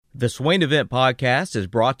The Swain Event Podcast is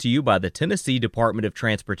brought to you by the Tennessee Department of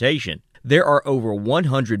Transportation. There are over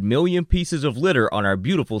 100 million pieces of litter on our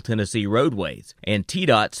beautiful Tennessee roadways, and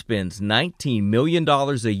TDOT spends $19 million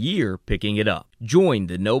a year picking it up. Join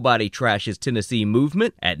the Nobody Trashes Tennessee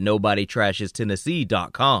movement at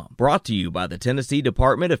NobodyTrashesTennessee.com. Brought to you by the Tennessee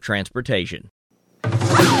Department of Transportation.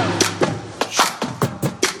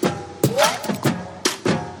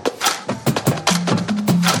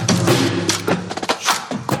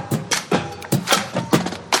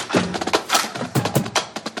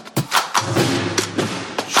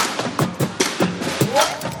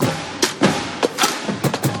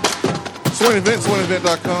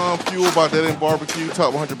 SwainEvent.com, fueled by Dead End Barbecue,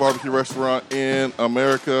 top 100 barbecue restaurant in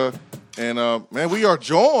America. And, man, we are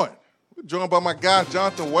joined. We're joined by my guy,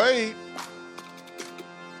 Jonathan Wade.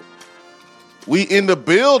 We in the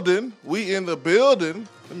building.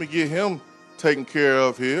 Let me get him taken care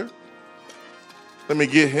of here. Let me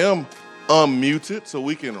get him unmuted so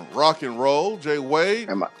we can rock and roll. Jay Wade.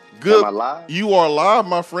 Am I live? You are live,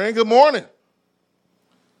 my friend. Good morning.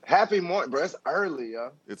 Happy morning, bro. It's early,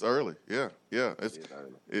 yo. It's early, yeah. It's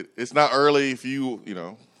early. It's not early if you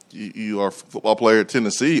are a football player at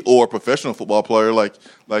Tennessee or a professional football player like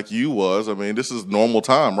you was. I mean, this is normal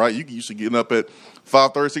time, right? You used to getting up at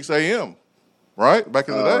 5:30, 6 a.m., right? Back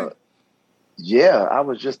in the day. Yeah, I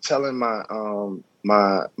was just telling my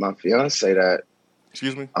my fiance that.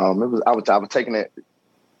 Excuse me. I was taking it.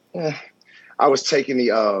 I was taking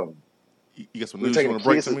the. You got some news you want to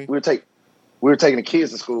break to me? We were taking the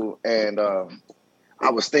kids to school, and I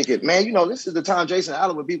was thinking, man, this is the time Jason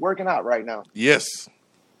Allen would be working out right now. Yes.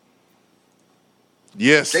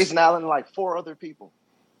 Jason Allen and like 4 other people.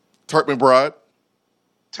 Turk McBride.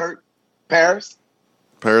 Paris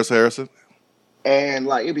Harrison. And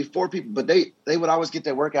like it'd be 4 people, but they would always get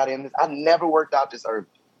their workout in. I never worked out this early.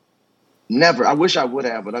 Never. I wish I would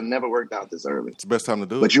have, but I never worked out this early. It's the best time to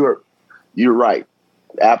do it. But you're right.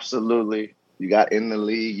 Absolutely. You got in the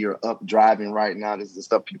league. You're up driving right now. This is the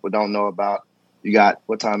stuff people don't know about. You got,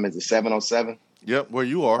 what time is it, 7:07? Yep, where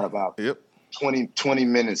you are. About yep. 20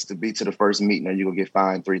 minutes to be to the first meeting, or you're going to get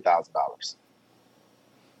fined $3,000.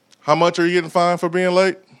 How much are you getting fined for being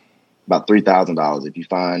late? About $3,000 if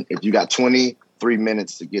you got 23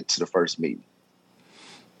 minutes to get to the first meeting.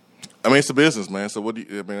 I mean, it's a business, man. So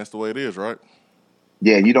that's the way it is, right?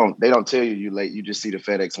 Yeah, they don't tell you you're late. You just see the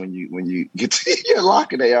FedEx when you get to your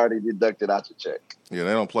locker. They already deducted out your check. Yeah,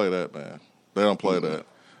 they don't play that, man. They don't play that.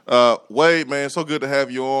 Wade, man, so good to have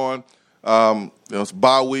you on. It's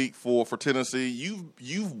bye week for Tennessee.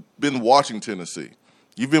 You've been watching Tennessee.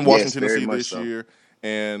 You've been watching Tennessee this year,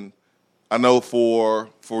 and I know for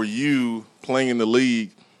you playing in the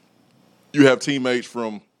league, you have teammates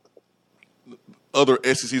from other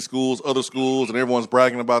SEC schools, other schools, and everyone's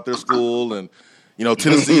bragging about their school and.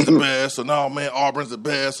 Tennessee's the best. So, no, man, Auburn's the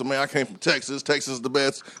best. So, man, I came from Texas. Texas is the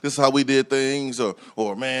best. This is how we did things. Or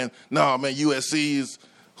man, USC is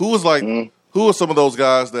 – who are some of those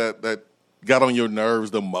guys that got on your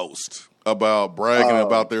nerves the most about bragging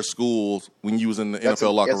about their schools when you was in the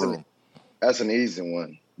NFL locker room? That's an easy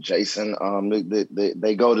one, Jason.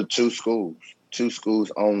 They go to 2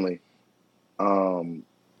 schools only.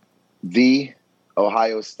 The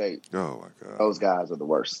Ohio State. Oh, my God. Those guys are the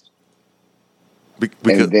worst.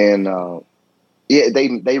 Because, and then, that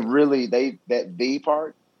the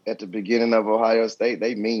part at the beginning of Ohio State,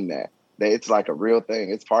 they mean that. It's like a real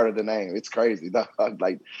thing. It's part of the name. It's crazy.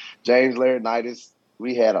 Like James Laurinaitis,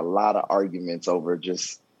 we had a lot of arguments over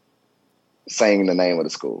just saying the name of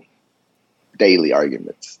the school. Daily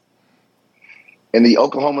arguments. And the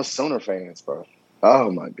Oklahoma Sooner fans, bro.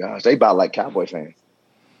 Oh my gosh, they about like Cowboy fans.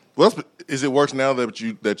 Well, is it worse now that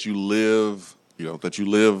you live? That you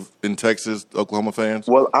live in Texas, Oklahoma fans?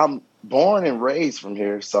 Well, I'm born and raised from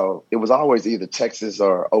here, so it was always either Texas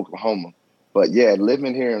or Oklahoma. But, yeah,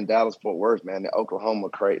 living here in Dallas-Fort Worth, man, the Oklahoma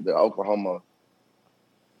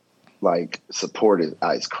support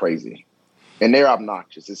is crazy. And they're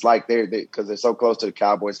obnoxious. It's like because they're so close to the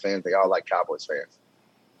Cowboys fans, they all like Cowboys fans.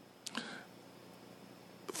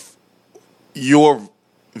 Your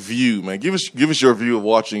view, man, give us your view of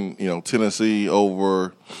watching, Tennessee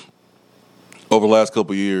over the last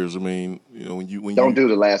couple of years. I mean, when you don't do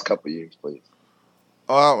the last couple of years, please.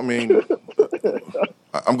 I mean,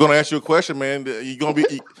 I'm going to ask you a question, man.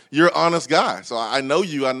 You're an honest guy, so I know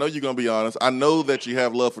you. I know you're going to be honest. I know that you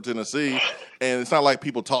have love for Tennessee, and it's not like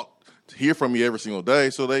people hear from you every single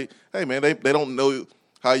day. So they don't know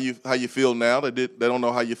how you feel now. They don't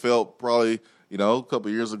know how you felt probably a couple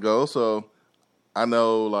of years ago. So I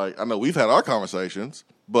know we've had our conversations,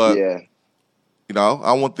 but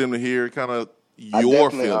I want them to hear kind of your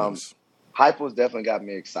feelings. Heupel's definitely got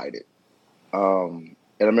me excited. And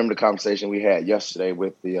I remember the conversation we had yesterday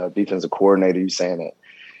with the defensive coordinator. You saying that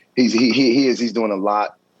he's doing a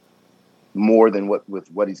lot more than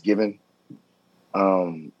what he's given.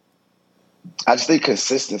 I just think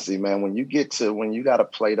consistency, man. When you got to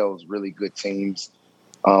play those really good teams,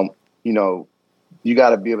 you got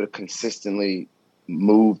to be able to consistently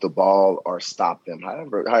move the ball or stop them.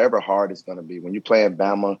 However hard it's going to be. When you're playing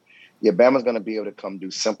Bama, Bama's going to be able to come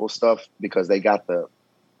do simple stuff because they got the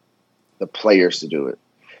players to do it.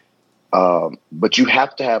 But you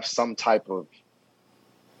have to have some type of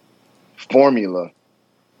formula,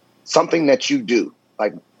 something that you do,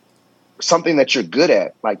 like something that you're good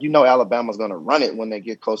at. Like, Alabama's going to run it when they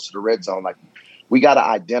get close to the red zone. Like, we got to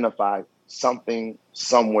identify something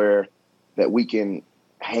somewhere that we can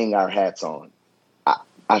hang our hats on.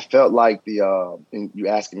 I felt like and you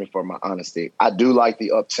asking me for my honesty, I do like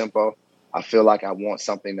the up tempo. I feel like I want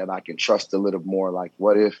something that I can trust a little more. Like,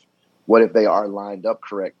 what if they are lined up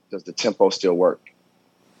correct? Does the tempo still work?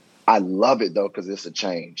 I love it though, because it's a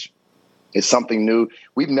change. It's something new.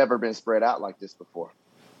 We've never been spread out like this before.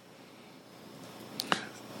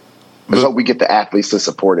 So we get the athletes to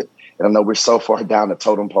support it. And I know we're so far down the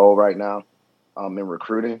totem pole right now in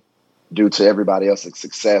recruiting due to everybody else's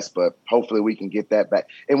success, but hopefully we can get that back.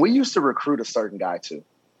 And we used to recruit a certain guy too.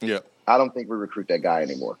 Yeah. I don't think we recruit that guy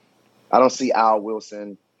anymore. I don't see Al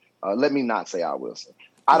Wilson. Let me not say Al Wilson.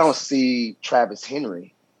 I don't see Travis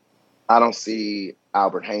Henry. I don't see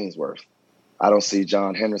Albert Haynesworth. I don't see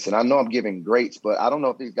John Henderson. I know I'm giving greats, but I don't know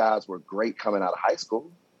if these guys were great coming out of high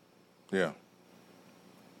school. Yeah.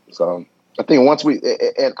 So I think once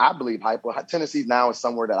and I believe Tennessee now is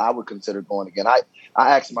somewhere that I would consider going again. I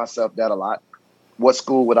ask myself that a lot. What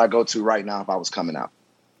school would I go to right now if I was coming out?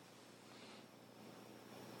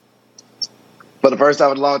 For the first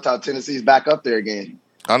time in a long time, Tennessee's back up there again.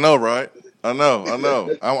 I know, right? I know.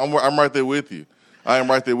 I'm right there with you. I am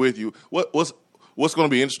right there with you. What's going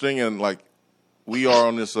to be interesting, and like we are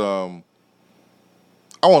on this. I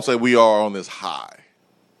won't say we are on this high,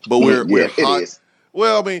 but we're high. It is.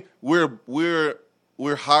 Well, I mean,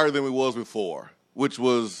 we're higher than we was before, which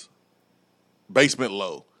was basement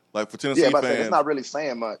low. Like for Tennessee fans, it's not really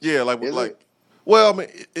saying much. Yeah, well, I mean,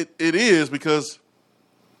 it is because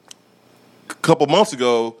a couple months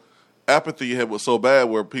ago, apathy was so bad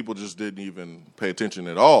where people just didn't even pay attention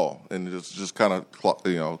at all, and it's just kind of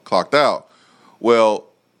clocked out. Well,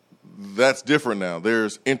 that's different now.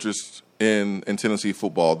 There's interest in Tennessee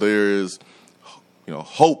football. There is,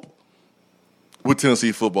 hope with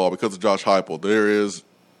Tennessee football because of Josh Heupel. There is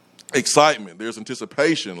excitement. There's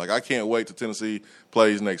anticipation. Like, I can't wait till Tennessee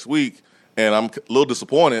plays next week, and I'm a little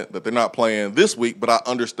disappointed that they're not playing this week, but I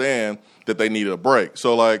understand that they needed a break.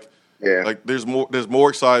 So, there's more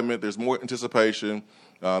excitement. There's more anticipation.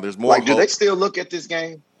 There's more hope. Do they still look at this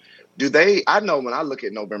game? I know when I look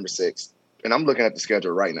at November 6th, and I'm looking at the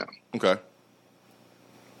schedule right now. Okay.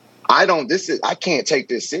 I can't take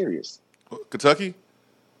this serious. Kentucky?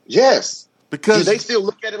 Yes. Because do they still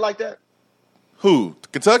look at it like that? Who?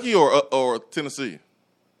 Kentucky or Tennessee?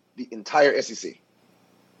 The entire SEC.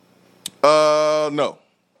 No.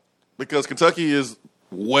 Because Kentucky is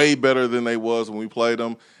way better than they was when we played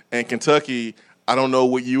them. And Kentucky, I don't know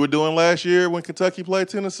what you were doing last year when Kentucky played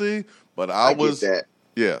Tennessee, but I was get that.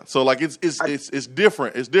 Yeah. So it's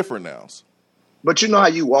different. It's different now. But you know how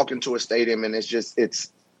you walk into a stadium and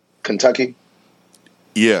it's Kentucky?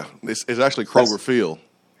 Yeah. It's actually Kroger Field.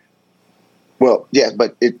 Well, yeah,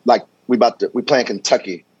 but we playing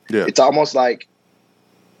Kentucky. Yeah. It's almost like,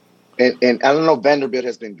 and I don't know, Vanderbilt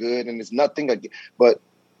has been good, and it's nothing, but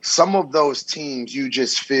some of those teams you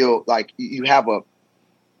just feel like you have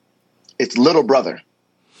it's little brother.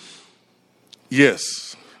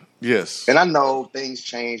 Yes. And I know things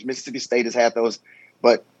change. Mississippi State has had those,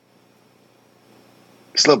 but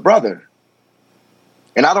it's little brother.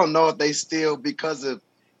 And I don't know if they still, because of,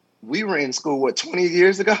 we were in school, 20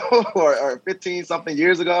 years ago or 15 something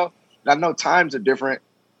years ago. And I know times are different,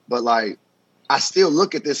 but I still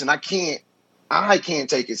look at this and I can't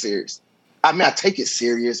take it serious. I mean, I take it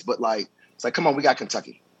serious, but it's like, come on, we got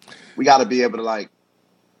Kentucky. We got to be able to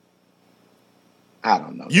I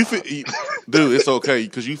don't know. Dude, it's okay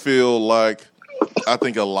because you feel like I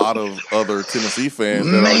think a lot of other Tennessee fans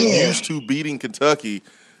that are used to beating Kentucky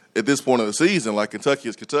at this point of the season, like Kentucky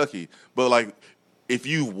is Kentucky. But if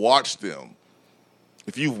you've watched them,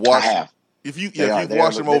 if you've watched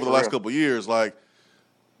them over the last couple of years,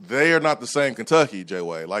 they are not the same Kentucky,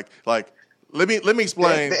 J-Way. Let me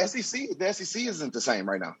explain. The SEC isn't the same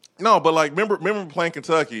right now. No, but remember playing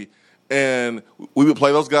Kentucky, and we would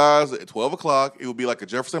play those guys at 12 o'clock. It would be like a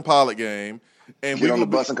Jefferson Pilot game, and get on the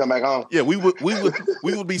bus and come back home. Yeah, we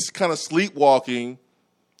would be kind of sleepwalking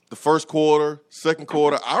the first quarter, second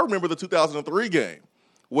quarter. I remember the 2003 game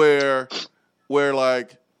where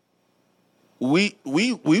like we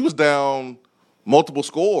was down multiple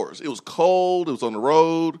scores. It was cold. It was on the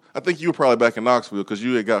road. I think you were probably back in Knoxville because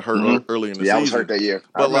you had got hurt early in the season. Yeah, I was hurt that year.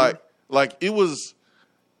 But like it was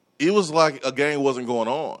like a game wasn't going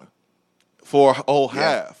on for a whole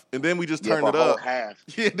half, and then we just turned it up.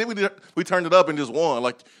 Yeah, then we turned it up and just won.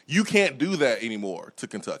 Like you can't do that anymore to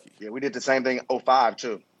Kentucky. Yeah, we did the same thing in 05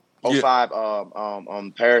 too. 05,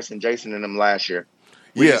 Paris and Jason and them last year.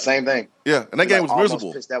 We did the same thing. Yeah, and that game was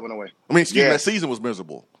miserable. Pissed that one away. I mean, excuse me, that season was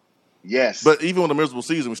miserable. Yes. But even with a miserable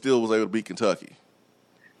season, we still was able to beat Kentucky.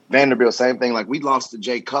 Vanderbilt, same thing. Like, we lost to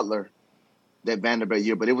Jay Cutler that Vanderbilt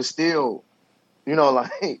year, but it was still,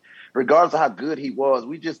 like, regardless of how good he was,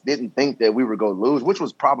 we just didn't think that we were going to lose, which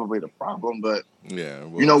was probably the problem. But,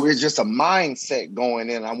 it's just a mindset going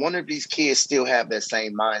in. I wonder if these kids still have that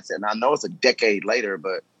same mindset. And I know it's a decade later,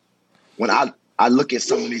 but when I look at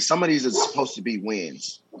some of these are supposed to be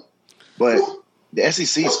wins. But the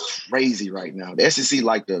SEC is crazy right now. The SEC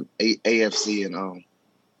like the AFC and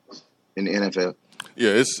in the NFL.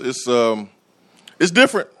 Yeah, it's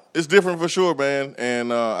different. It's different for sure, man.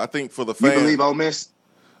 And I think for the fans, you believe Ole Miss?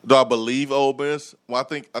 Do I believe Ole Miss? Well, I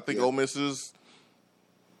think Ole Miss is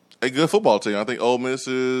a good football team. I think Ole Miss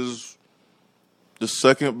is the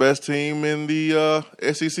second best team in the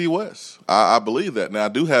SEC West. I believe that. Now I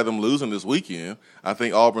do have them losing this weekend. I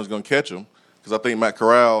think Auburn's going to catch them because I think Matt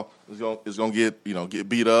Corral is going to get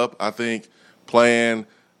beat up. I think playing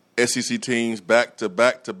SEC teams back to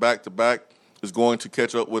back is going to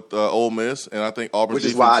catch up with Ole Miss, and I think Auburn's which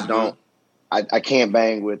is why I can't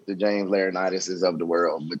bang with the James Laurinaitis of the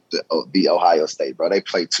world with the Ohio State, bro. They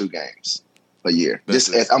play 2 games a year.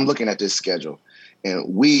 I'm looking at this schedule,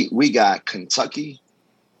 and we got Kentucky,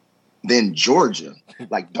 then Georgia.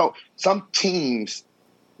 Like, some teams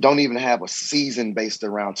don't even have a season based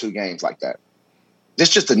around 2 games like that. This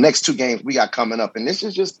just the next 2 games we got coming up, and this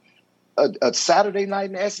is just a Saturday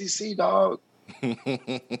night in the SEC, dog.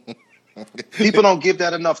 People don't give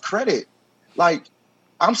that enough credit. Like,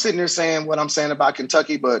 I'm sitting there saying what I'm saying about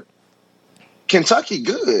Kentucky, but Kentucky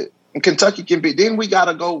good. And Kentucky can be. Then we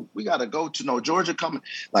gotta go to Georgia coming.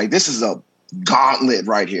 Like, this is a gauntlet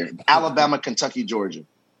right here. Alabama, Kentucky, Georgia.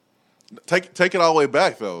 Take it all the way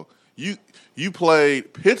back though. You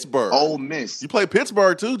played Pittsburgh. Ole Miss. You played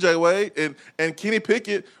Pittsburgh too, Jay Wade. And Kenny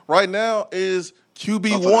Pickett right now is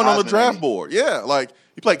QB1 on the draft board. Yeah, like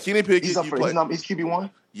you play Kenny Pickett. He's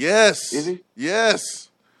QB1? Yes. Is he? Yes.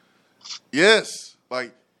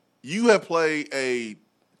 Like, you have played a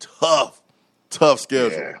tough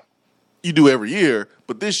schedule. Yeah. You do every year,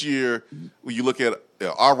 but this year, when you look at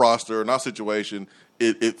our roster and our situation,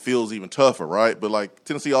 it feels even tougher, right? But, like,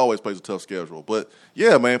 Tennessee always plays a tough schedule. But,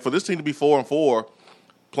 yeah, man, for this team to be 4-4,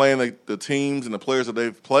 playing the teams and the players that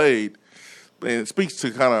they've played, man, it speaks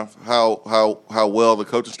to kind of how well the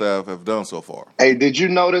coaching staff have done so far. Hey, did you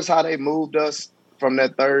notice how they moved us from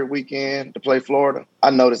that third weekend to play Florida?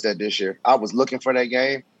 I noticed that this year. I was looking for that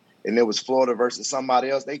game, and it was Florida versus somebody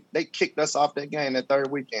else. They kicked us off that game that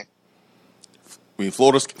third weekend. I mean,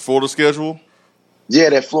 Florida schedule? Yeah,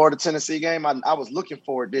 that Florida-Tennessee game. I was looking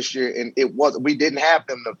for it this year, and we didn't have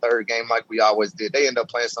them the third game like we always did. They ended up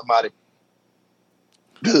playing somebody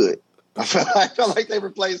good. I felt like they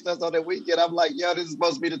replaced us on that weekend. I'm like, yo, this is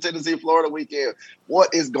supposed to be the Tennessee-Florida weekend.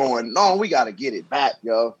 What is going on? We got to get it back,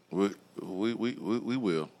 yo. We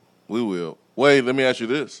will. We will. Wade, let me ask you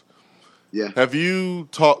this. Yeah. Have you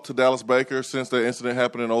talked to Dallas Baker since that incident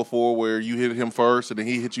happened in 2004 where you hit him first and then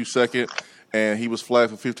he hit you second and he was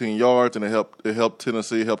flagged for 15 yards and it helped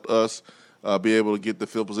Tennessee, helped us be able to get the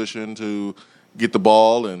field position to get the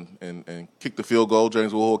ball and kick the field goal.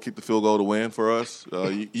 James Woolhoy kicked the field goal to win for us.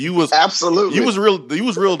 You was absolutely.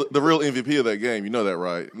 The real MVP of that game. You know that,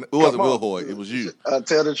 right? It wasn't Woolhoy. It was you.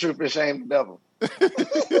 Tell the truth and shame the devil.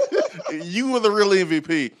 You were the real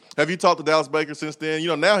MVP. Have you talked to Dallas Baker since then?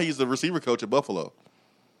 Now he's the receiver coach at Buffalo.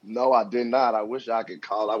 No, I did not. I wish I could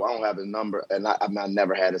call. I don't have his number, and I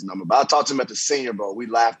never had his number. But I talked to him at the Senior Bowl. We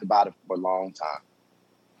laughed about it for a long time.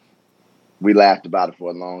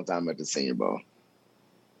 At the Senior Bowl.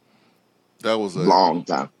 That was a long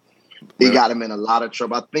time. He got him in a lot of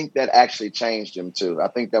trouble. I think that actually changed him, too. I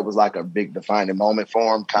think that was like a big defining moment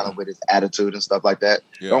for him, kind of with his attitude and stuff like that.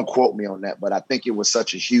 Yeah. Don't quote me on that, but I think it was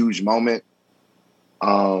such a huge moment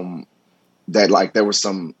that, like, there was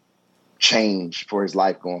some change for his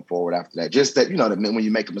life going forward after that. Just that, that when you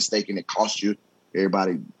make a mistake and it costs you,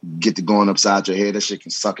 everybody get to going upside your head. That shit can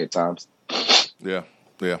suck at times. Yeah.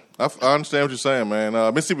 Yeah, I understand what you're saying, man.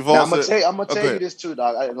 Mississippi Now, Falls. I'm gonna tell you this too,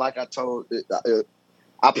 dog. Like I told,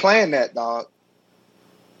 I planned that, dog.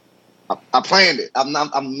 I planned it. I'm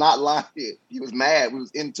not lying. He was mad. We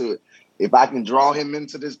was into it. If I can draw him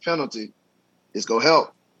into this penalty, it's gonna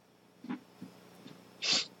help.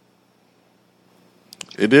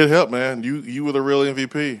 It did help, man. You were the real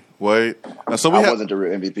MVP, Wade. So I wasn't the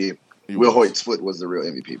real MVP. Will Hoyt's foot was the real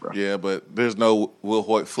MVP, bro. Yeah, but there's no Will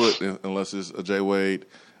Hoyt foot unless it's a Jay Wade.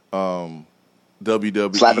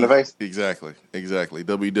 WWE slap in the face. Exactly.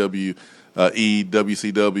 WWE,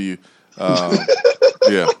 WCW.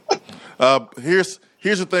 Yeah. Here's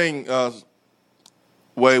the thing,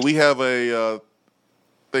 Wade. We have a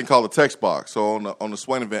thing called a text box. So on the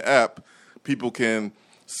Swain Event app, people can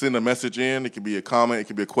send a message in. It can be a comment. It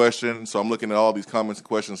can be a question. So I'm looking at all these comments and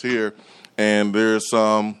questions here, and there's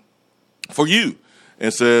some for you.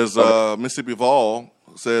 It says Mississippi Vol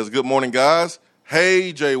says, "Good morning, guys.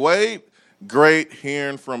 Hey, Jay Wade. Great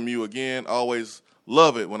hearing from you again. Always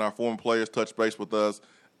love it when our former players touch base with us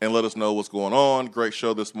and let us know what's going on. Great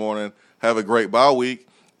show this morning. Have a great bye week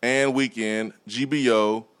and weekend.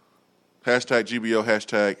 GBO, #GBO,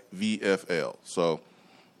 #VFL." So,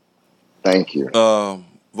 thank you.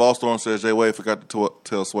 Volstorm says, Jay Wade forgot to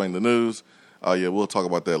tell Swain the news. Oh, yeah, we'll talk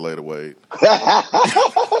about that later, Wade.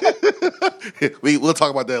 We'll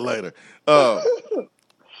talk about that later.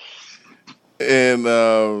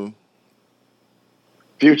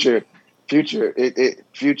 Future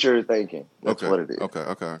thinking. That's what it is.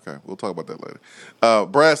 Okay. We'll talk about that later.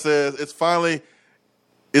 Brad says,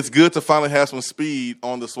 it's good to finally have some speed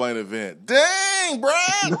on the Swain event. Dang,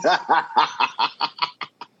 Brad!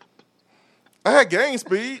 I had game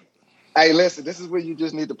speed. Hey, listen, this is where you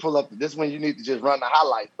just need to pull up. This is when you need to just run the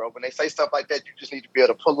highlights, bro. When they say stuff like that, you just need to be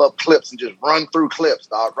able to pull up clips and just run through clips,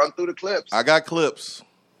 dog. Run through the clips. I got clips.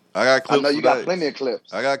 I know you got plenty of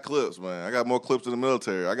clips. I got clips, man. I got more clips than the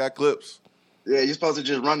military. I got clips. Yeah, you're supposed to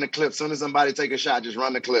just run the clips. As soon as somebody take a shot, just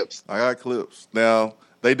run the clips. I got clips. Now,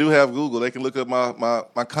 they do have Google. They can look up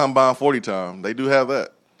my combine 40 time. They do have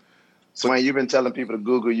that. Swain, you've been telling people to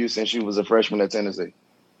Google you since you was a freshman at Tennessee.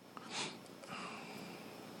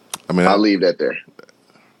 I mean, I'll leave that there.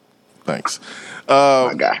 Thanks.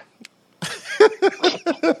 My guy.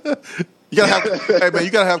 You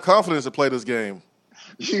gotta have confidence to play this game.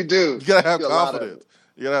 You do. You gotta have confidence.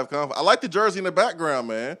 I like the jersey in the background,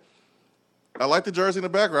 man. I have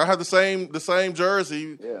the same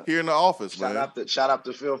jersey here in the office, man. Shout out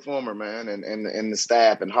to Phil Former, man, and the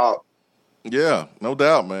staff and Hawk. Yeah, no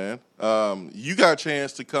doubt, man. You got a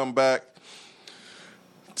chance to come back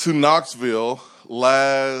to Knoxville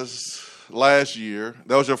last year.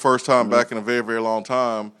 That was your first time back in a very, very long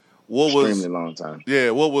time. Extremely long time. Yeah,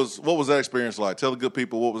 what was that experience like? Tell the good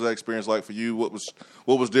people what was that experience like for you? What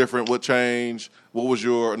was different? What changed? What was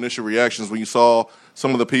your initial reactions when you saw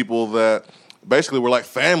some of the people that basically were like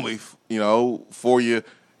family, for you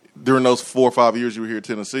during those 4 or 5 years you were here at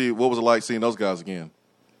Tennessee? What was it like seeing those guys again?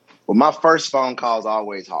 Well, my first phone call is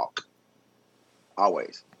always Hawk.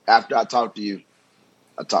 Always. After I talk to you,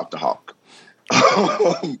 I talk to Hawk.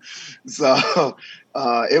 So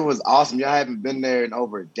it was awesome. Y'all haven't been there in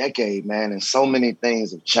over a decade, man, and so many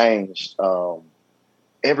things have changed.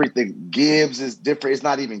 Everything Gibbs is different. It's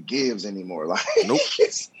not even Gibbs anymore. Like nope.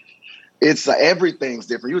 It's everything's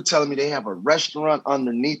different. You were telling me they have a restaurant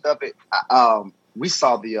underneath of it. We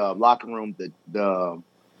saw the locker room the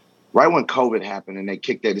right when COVID happened and they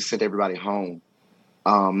kicked it to send everybody home.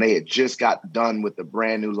 They had just got done with the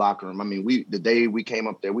brand new locker room. I mean, the day we came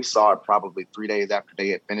up there, we saw it probably 3 days after they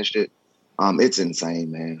had finished it. It's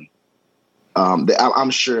insane, man.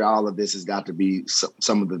 I'm sure all of this has got to be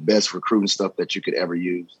some of the best recruiting stuff that you could ever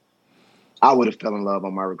use. I would have fell in love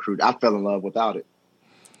on my recruit. I fell in love without it.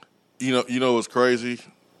 You know what's crazy,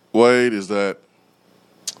 Wade, is that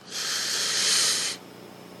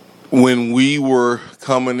when we were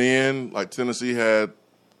coming in, like Tennessee had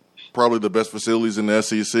probably the best facilities in the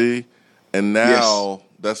SEC, and now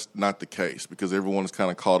that's not the case because everyone is kind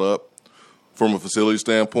of caught up from a facility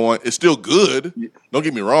standpoint. It's still good. Don't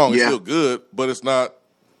get me wrong, it's still good, but it's not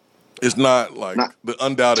like the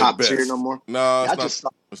undoubted top best. Tier no more. No,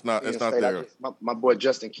 it's not there. My boy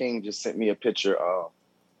Justin King just sent me a picture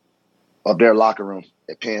of their locker room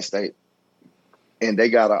at Penn State, and they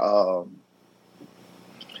got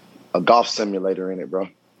a golf simulator in it, bro.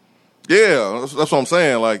 Yeah, that's what I'm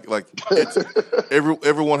saying. Like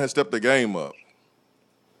everyone has stepped their game up.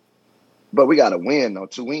 But we got to win, though,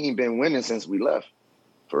 too. We ain't been winning since we left,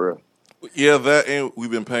 for real. Yeah, that, and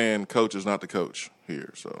we've been paying coaches not to coach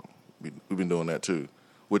here, so we've been doing that too,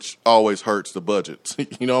 which always hurts the budget.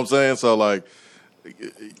 You know what I'm saying? So, like,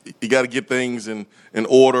 you got to get things in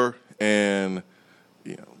order, and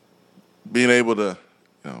being able to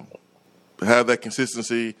have that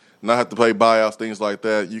consistency, not have to play buyouts, things like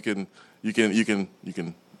that. You can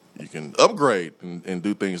upgrade and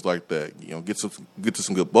do things like that. Get to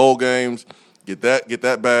some good bowl games, get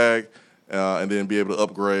that bag, and then be able to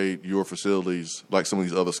upgrade your facilities like some of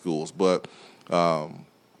these other schools. But how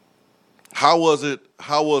was it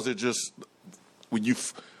just when you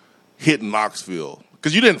hit Knoxville?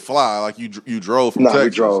 Because you didn't fly, like you drove from Texas. We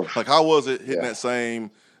drove. Like, how was it hitting that same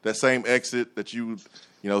exit that you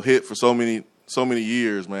hit for so many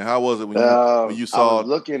years, man? How was it when you saw? I was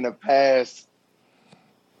looking to pass.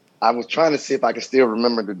 I was trying to see if I could still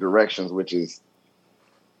remember the directions, which is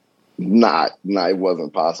it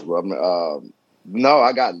wasn't possible. I mean, no,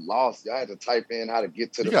 I got lost. I had to type in how to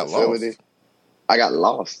get to the facility. Lost. I got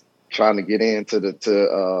lost trying to get into the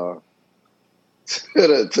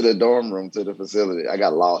dorm room, to the facility. I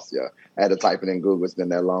got lost. Yeah, I had to type it in Google. It's been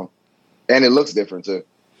that long, and it looks different too.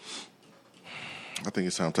 I think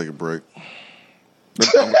it's time to take a break.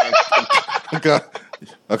 I'm kind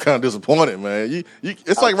of disappointed, man.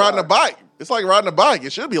 It's like riding a bike. It's like riding a bike.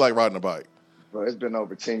 It should be like riding a bike. Well, it's been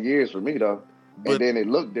over 10 years for me though, and then it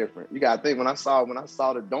looked different. You got to think when I saw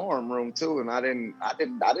the dorm room too, and I didn't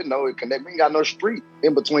know it connected. We ain't got no street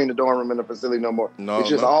in between the dorm room and the facility no more. It's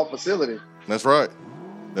just all facility. That's right.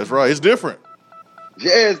 It's different.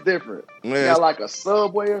 Yeah, it's different. Man, you got like a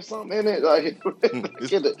Subway or something in it. Like,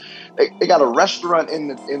 they got a restaurant in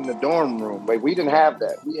the dorm room. Like, we didn't have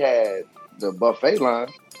that. We had the buffet line.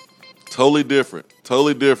 Totally different.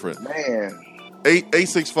 Man.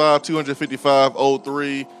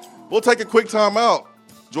 865-255-03. We'll take a quick time out.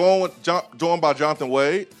 Joined by Jonathan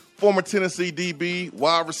Wade, former Tennessee DB,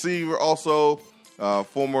 wide receiver, also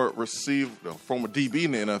former DB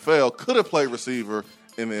in the NFL. Could have played receiver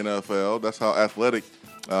in the NFL. That's how athletic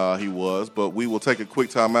he was. But we will take a quick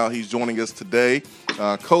time out. He's joining us today,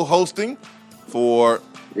 co-hosting for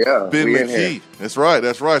Ben McKee. That's right.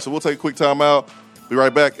 So we'll take a quick time out. Be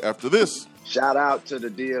right back after this. Shout out to the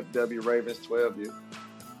DFW Ravens 12U.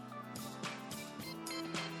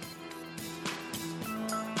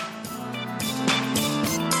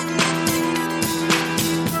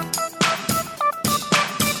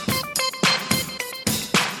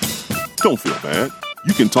 Don't feel bad.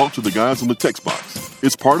 You can talk to the guys on the text box.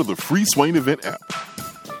 It's part of the free Swain event app.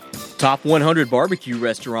 Top 100 barbecue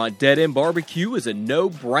restaurant Dead End Barbecue is a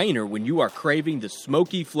no-brainer when you are craving the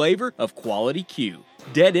smoky flavor of quality Q.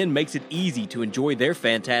 Dead End makes it easy to enjoy their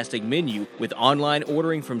fantastic menu with online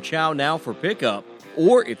ordering from Chow Now for pickup.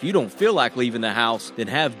 Or if you don't feel like leaving the house, then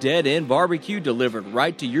have Dead End Barbecue delivered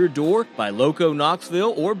right to your door by Loco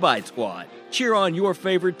Knoxville or Bite Squad. Cheer on your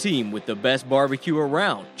favorite team with the best barbecue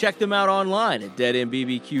around. Check them out online at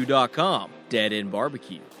deadendbbq.com. Dead End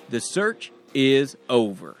Barbecue. The search is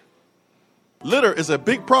over. Litter is a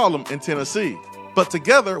big problem in Tennessee, but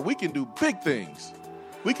together we can do big things.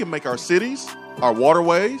 We can make our cities, our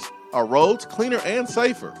waterways, our roads cleaner and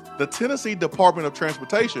safer. The Tennessee Department of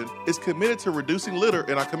Transportation is committed to reducing litter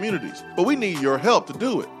in our communities, but we need your help to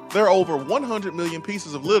do it. There are over 100 million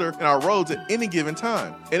pieces of litter in our roads at any given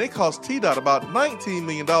time, and it costs TDOT about $19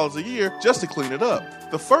 million a year just to clean it up.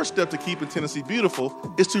 The first step to keeping Tennessee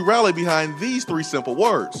beautiful is to rally behind these 3 simple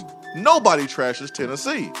words. Nobody trashes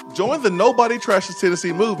Tennessee. Join the Nobody Trashes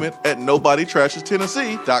Tennessee movement at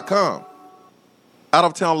NobodyTrashesTennessee.com.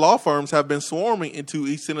 Out-of-town law firms have been swarming into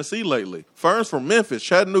East Tennessee lately. Firms from Memphis,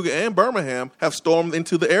 Chattanooga, and Birmingham have stormed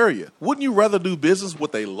into the area. Wouldn't you rather do business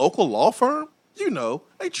with a local law firm? You know,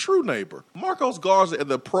 a true neighbor. Marcos Garza and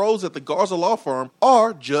the pros at the Garza Law Firm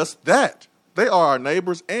are just that. They are our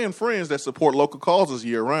neighbors and friends that support local causes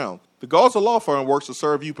year-round. The Garza Law Firm works to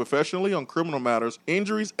serve you professionally on criminal matters,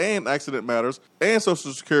 injuries and accident matters, and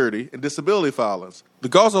Social Security and disability filings. The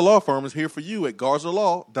Garza Law Firm is here for you at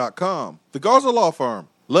GarzaLaw.com. The Garza Law Firm.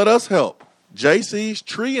 Let us help. JC's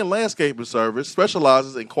Tree and Landscaping Service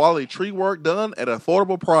specializes in quality tree work done at an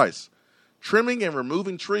affordable price. Trimming and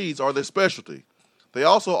removing trees are their specialty. They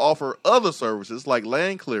also offer other services like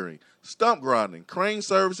land clearing, stump grinding, crane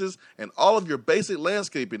services, and all of your basic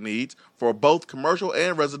landscaping needs for both commercial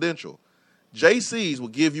and residential. JC's will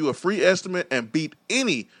give you a free estimate and beat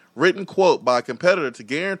any written quote by a competitor to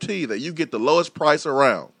guarantee that you get the lowest price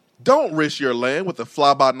around. Don't risk your land with a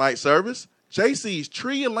fly-by-night service. JC's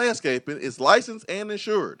Tree and Landscaping is licensed and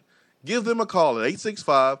insured. Give them a call at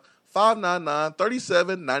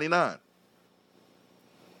 865-599-3799.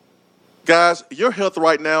 Guys, your health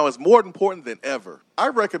right now is more important than ever. I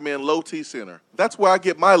recommend Low T Center. That's where I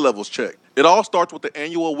get my levels checked. It all starts with the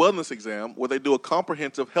annual wellness exam where they do a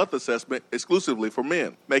comprehensive health assessment exclusively for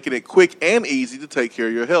men, making it quick and easy to take care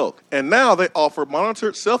of your health. And now they offer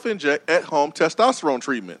monitored self-inject at-home testosterone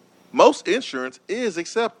treatment. Most insurance is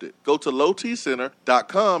accepted. Go to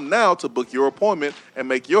lowtcenter.com now to book your appointment and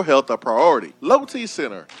make your health a priority. Low T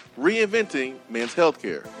Center, reinventing men's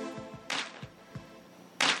healthcare.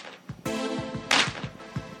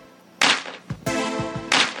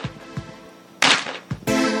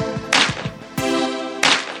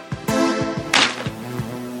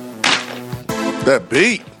 That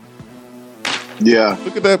beat. Yeah.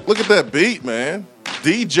 Look at that beat, man.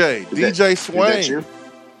 DJ Swain. Is that you?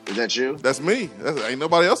 Is that you? That's me. Ain't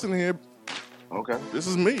nobody else in here. Okay. This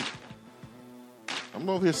is me. I'm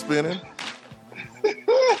over here spinning.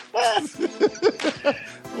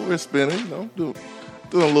 Over here spinning, doing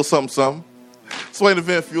a little something. Swain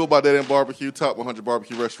event fueled by Dead End Barbecue, top 100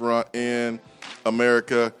 barbecue restaurant in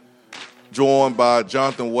America. Joined by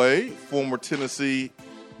Jonathan Wade, former Tennessee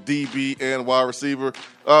DB and wide receiver.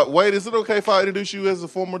 Wade, is it okay if I introduce you as a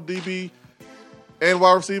former DB and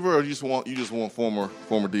wide receiver, or you just want former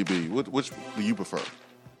DB? Which do you prefer?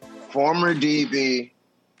 Former DB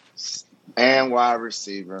and wide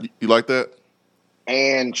receiver. You like that?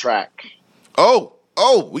 And track. Oh,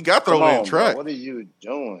 we got to throw in track. Bro, what are you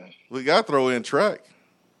doing? We got to throw in track.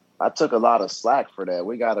 I took a lot of slack for that.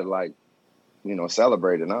 We got to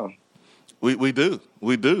celebrate it now. We do.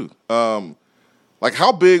 Like,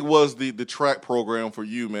 how big was the track program for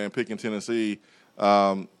you, man, picking Tennessee?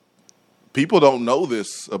 People don't know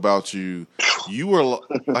this about you. You were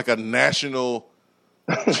like a national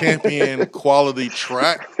champion quality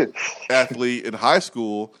track athlete in high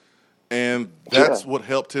school, and that's what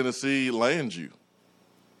helped Tennessee land you.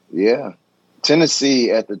 Yeah.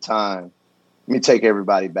 Tennessee at the time, let me take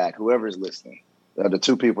everybody back, whoever is listening. The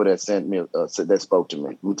two people that sent me, that spoke to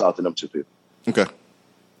me. We talked to them two people. Okay.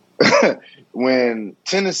 When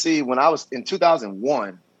I was in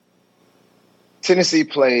 2001, Tennessee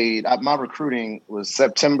played, my recruiting was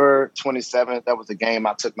September 27th. That was the game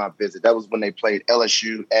I took my visit. That was when they played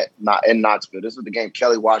LSU in Knoxville. This was the game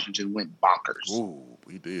Kelly Washington went bonkers. Ooh,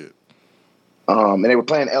 he did. And they were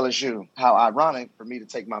playing LSU. How ironic for me to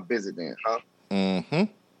take my visit then, huh?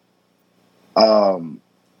 Mm-hmm.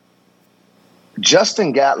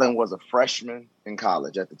 Justin Gatlin was a freshman in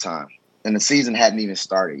college at the time, and the season hadn't even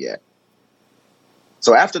started yet.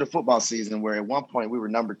 So after the football season, where at one point we were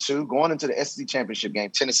number 2, going into the SEC championship game,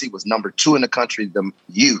 Tennessee was number 2 in the country. The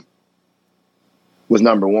U was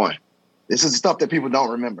number 1. This is stuff that people don't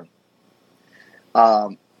remember.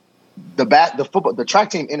 The track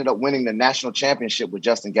team ended up winning the national championship with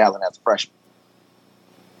Justin Gatlin as a freshman.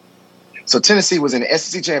 So Tennessee was in the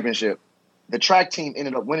SEC championship. The track team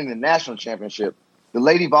ended up winning the national championship. The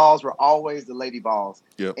Lady Vols were always the Lady Vols.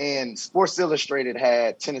 Yep. And Sports Illustrated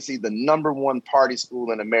had Tennessee the number 1 party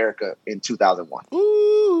school in America in 2001.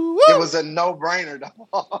 Ooh, it was a no-brainer,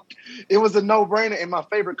 dog. It was a no-brainer, and my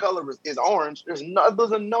favorite color is orange. It was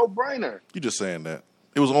a no-brainer. You just saying that.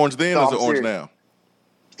 It was orange then, or is it orange now?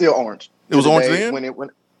 Still orange. It was orange then?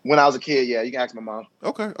 When I was a kid, yeah. You can ask my mom.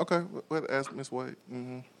 Okay. We'll have to ask Miss Wade.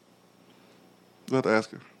 Mm-hmm. We'll have to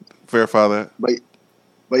ask her. Verify that.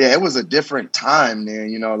 But yeah, it was a different time then,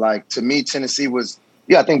 to me, Tennessee was,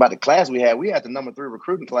 I think about the class we had. We had the number 3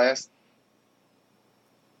 recruiting class.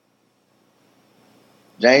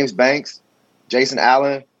 James Banks, Jason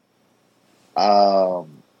Allen. I'm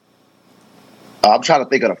trying to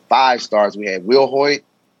think of the 5 stars we had. Will Hoyt,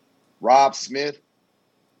 Rob Smith,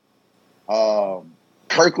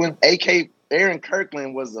 Kirkland, A.K. Aaron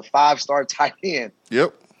Kirkland was a 5-star tight end.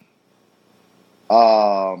 Yep.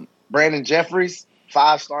 Brandon Jeffries,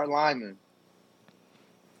 5-star lineman.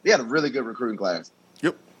 We had a really good recruiting class.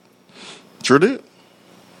 Yep. Sure did.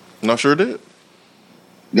 No, sure did.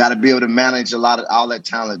 Got to be able to manage all that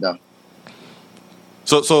talent, though.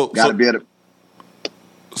 Got to be able to.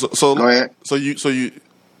 So go ahead. So you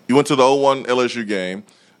went to the 01 LSU game.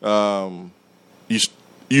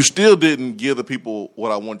 You still didn't give the people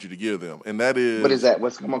what I want you to give them, and that is, what is that?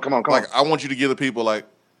 Come on. Like, I want you to give the people like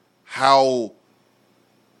how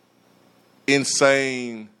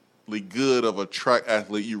insanely good of a track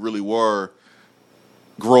athlete you really were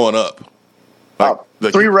growing up. Like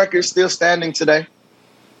 3 records still standing today.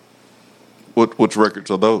 Which records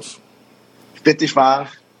are those?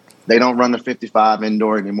 55. They don't run the 55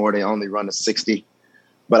 indoor anymore. They only run the 60.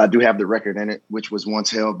 But I do have the record in it, which was once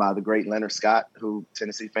held by the great Leonard Scott, who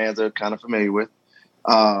Tennessee fans are kind of familiar with.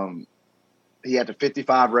 He had the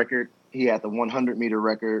 55 record. He had the 100-meter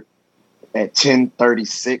record at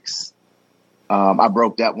 10:36. I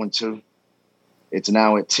broke that one too. It's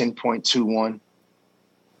now at 10.21.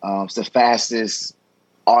 It's the fastest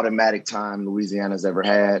automatic time Louisiana's ever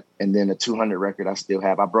had. And then the 200 record I still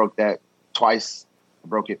have. I broke that twice. I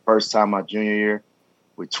broke it first time my junior year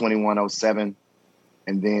with 21:07.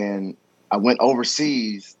 And then I went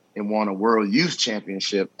overseas and won a World Youth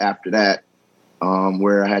Championship after that,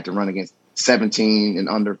 where I had to run against 17 and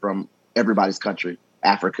under from everybody's country,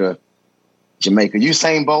 Africa, Jamaica.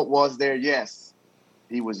 Usain Bolt was there, yes.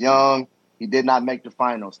 He was young. He did not make the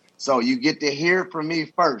finals. So you get to hear it from me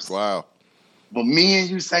first. Wow. But me and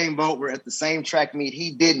Usain Bolt were at the same track meet.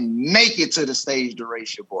 He didn't make it to the stage to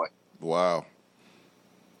race your boy. Wow.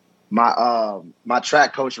 My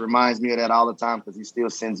track coach reminds me of that all the time because he still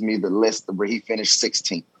sends me the list of where he finished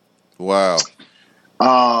 16th. Wow.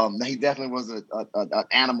 He definitely was an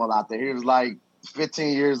animal out there. He was like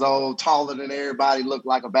 15 years old, taller than everybody, looked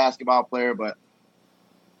like a basketball player, but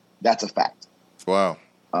that's a fact. Wow.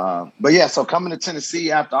 But yeah, so coming to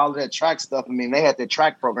Tennessee after all of that track stuff, I mean, they had their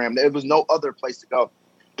track program. There was no other place to go.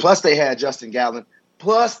 Plus they had Justin Gatlin.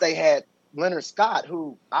 Plus they had Leonard Scott,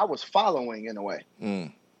 who I was following in a way.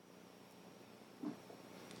 Mm.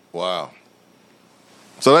 Wow.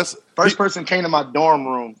 So that's first person came to my dorm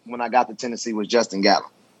room when I got to Tennessee was Justin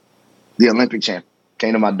Gatlin, the Olympic champion.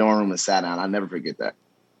 Came to my dorm room and sat down. I'll never forget that.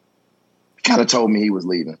 Kind of told me he was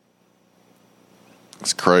leaving.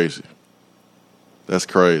 That's crazy. That's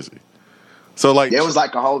crazy. So like it was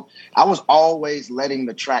like I was always letting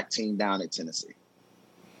the track team down at Tennessee.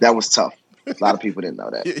 That was tough. A lot of people didn't know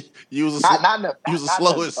that. You was the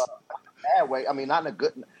slowest. Bad way. I mean,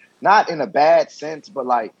 not in a bad sense, but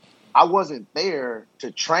like I wasn't there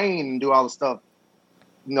to train and do all the stuff,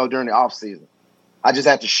 during the off season. I just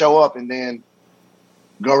had to show up and then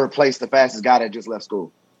go replace the fastest guy that just left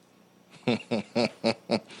school.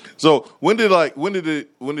 So when did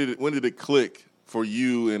it click for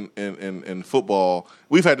you in football?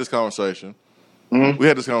 We've had this conversation. Mm-hmm. We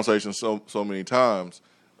had this conversation so many times,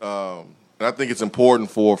 and I think it's important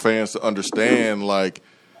for fans to understand like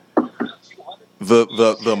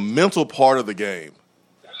the mental part of the game.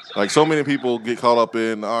 Like so many people get caught up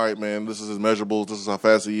in, all right, man, this is his measurables, this is how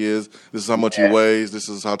fast he is, this is how much he weighs, this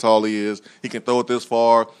is how tall he is, he can throw it this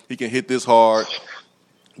far, he can hit this hard.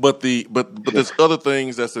 But there's other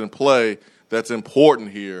things that's in play that's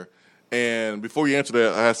important here. And before you answer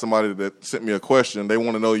that, I had somebody that sent me a question. They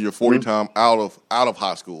want to know your 40 time out of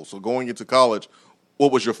high school. So going into college,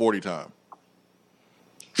 what was your 40 time?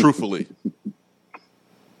 Truthfully.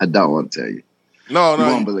 I don't want to tell you. No, you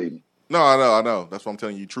won't believe me. No, I know. That's what I'm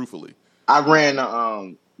telling you truthfully. I ran,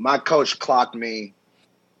 my coach clocked me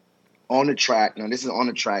on the track. Now, this is on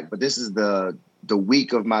the track, but this is the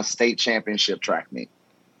week of my state championship track meet,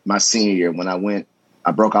 my senior year. When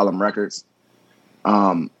I broke all them records.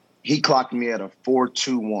 He clocked me at a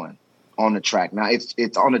 4.21 on the track. Now,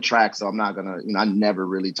 it's on the track, so I'm not going to, I never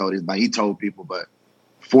really told this, but he told people, but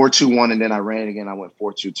 4.21, and then I ran again, I went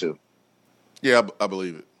 4.22. Yeah, I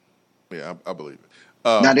believe it. Yeah, I believe it.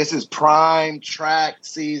 Now this is prime track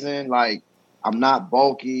season. Like I'm not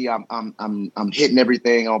bulky. I'm hitting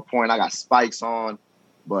everything on point. I got spikes on,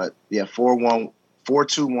 but yeah, 4.21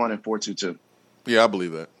 and 4.22. Yeah, I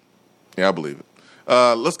believe that. Yeah, I believe it.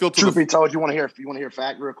 Let's go to Truth be told, you want to hear a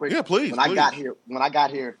fact real quick? Yeah, please. When I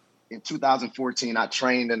got here in 2014, I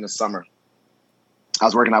trained in the summer. I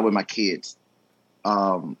was working out with my kids.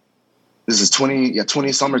 This is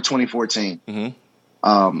summer 2014.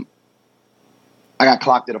 Mm-hmm. I got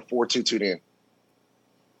clocked at a 4.22 then.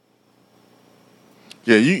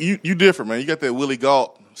 Yeah, you different, man. You got that Willie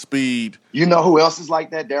Gault speed. You know who else is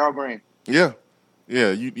like that? Darryl Green. Yeah.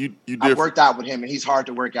 Yeah, you different. I worked out with him, and he's hard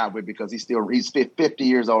to work out with because he's 50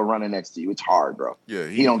 years old running next to you. It's hard, bro. Yeah,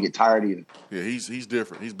 he don't get tired either. Yeah, he's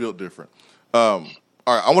different. He's built different. All right,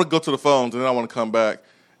 I want to go to the phones, and then I want to come back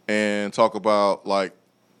and talk about like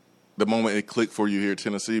the moment it clicked for you here at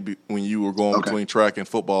Tennessee when you were going between track and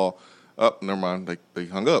football. Oh, never mind. They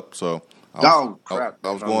hung up. So crap.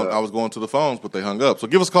 I was going to the phones, but they hung up. So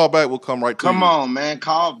give us a call back. We'll come right to you. Come on, man.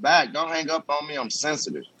 Call back. Don't hang up on me. I'm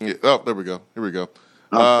sensitive. Yeah. Oh, there we go. Here we go.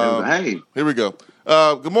 Hey. Here we go.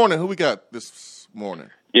 Good morning. Who we got this morning?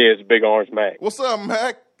 Yeah, it's Big Orange Mac. What's up,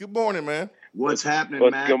 Mac? Good morning, man. What's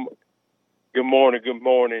happening, Mac? Good morning. Good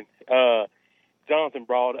morning. Jonathan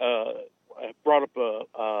brought up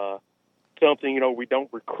something. We don't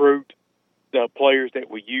recruit the players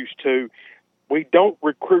that we used to. We don't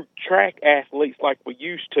recruit track athletes like we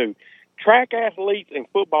used to. Track athletes and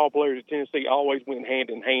football players at Tennessee always went hand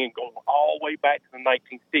in hand, going all the way back to the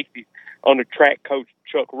 1960s under track coach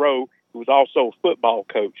Chuck Rowe, who was also a football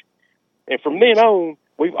coach. And from then on,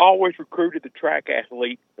 we've always recruited the track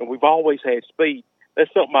athlete, and we've always had speed.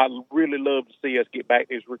 That's something I really love to see us get back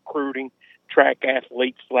is recruiting track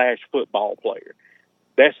athlete / football player.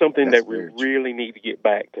 That's something that we really need to get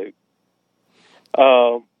back to.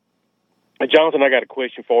 Jonathan, I got a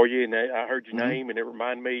question for you, and I heard your name, and it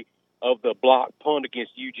reminded me of the block punt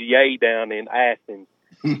against UGA down in Athens.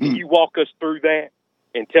 Can you walk us through that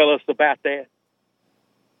and tell us about that?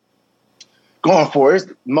 Going for it,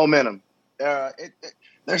 it's momentum.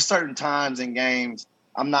 There's certain times in games,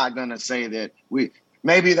 I'm not going to say that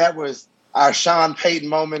maybe that was our Sean Payton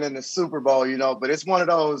moment in the Super Bowl, but it's one of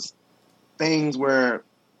those things where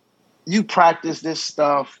you practice this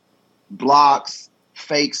stuff, blocks,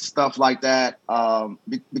 fakes, stuff like that.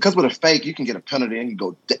 Because with a fake, you can get a penalty and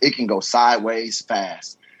it can go sideways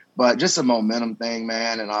fast. But just a momentum thing,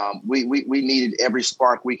 man. And we needed every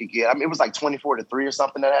spark we could get. I mean, it was like 24-3 or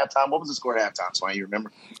something at halftime. What was the score at halftime, Swain? You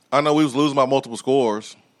remember? I know we was losing by multiple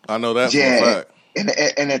scores. I know that for a fact.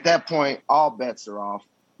 And at that point, all bets are off.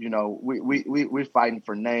 We're fighting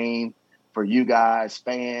for name, for you guys,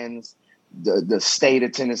 fans, the state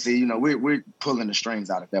of Tennessee. We're pulling the strings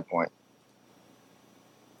out at that point.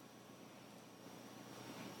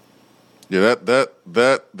 Yeah,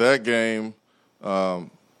 that game.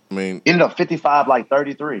 Ended up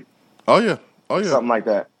 55-33. Oh yeah, something like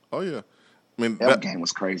that. Oh yeah, that game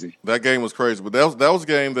was crazy. That game was crazy, but that was a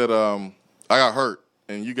game that I got hurt,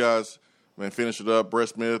 and you guys finished it up. Brett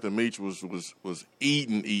Smith and Meach was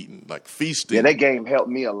eating like feasting. Yeah, that game helped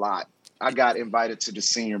me a lot. I got invited to the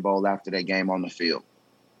Senior Bowl after that game on the field.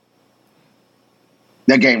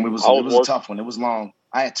 That game it was a tough one. It was long.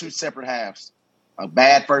 I had two separate halves: a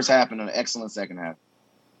bad first half and an excellent second half.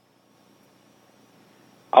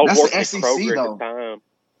 That's the SEC, though. At the time.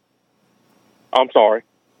 I'm sorry.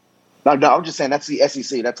 No, I'm just saying that's the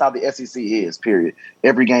SEC. That's how the SEC is, period.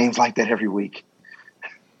 Every game's like that every week.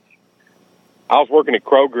 I was working at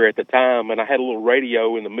Kroger at the time, and I had a little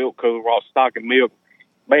radio in the milk cooler where I was stocking milk.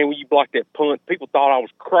 Man, when you blocked that punt, people thought I was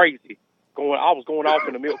crazy. I was going off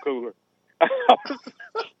in the milk cooler.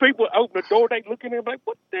 People would open the door, they looking at me like,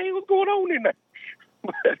 what the hell is going on in there?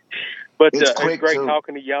 But it's great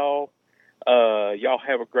talking to y'all. Y'all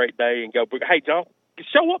have a great day and go. Hey, John,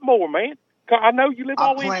 show up more, man. I know you live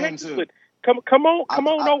all the way in Texas, but come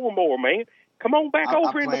on over more, man. Come on back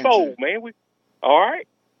over in the fold, man. All right.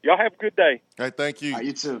 Y'all have a good day. Hey, thank you.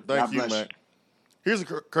 You too. Thank you, man. Here's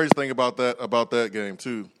the crazy thing about that game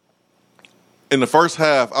too. In the first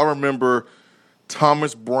half, I remember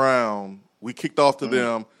Thomas Brown. We kicked off to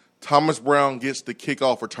them. Thomas Brown gets the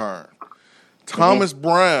kickoff return. Thomas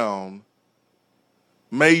Brown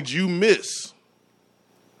made you miss.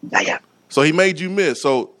 Yeah. So he made you miss.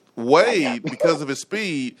 So Wade, because of his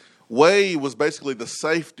speed, Wade was basically the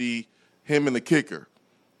safety, him and the kicker.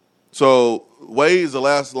 So Wade is the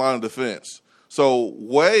last line of defense. So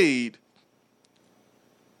Wade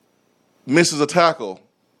misses a tackle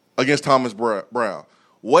against Thomas Brown.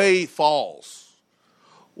 Wade falls.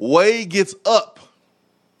 Wade gets up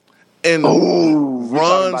and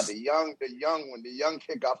runs. The young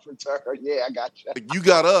kickoff return. Yeah, I got you. You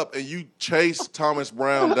got up and you chased Thomas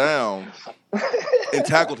Brown down and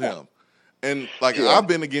tackled him. And I've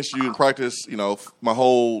been against you in practice, my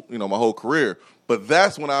whole career. But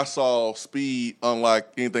that's when I saw speed unlike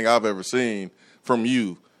anything I've ever seen from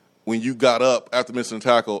you. When you got up after missing a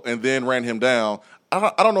tackle and then ran him down.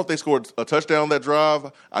 I don't know if they scored a touchdown that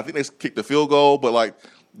drive. I think they kicked the field goal, but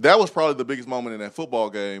that was probably the biggest moment in that football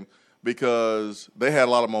game because they had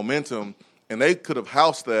a lot of momentum and they could have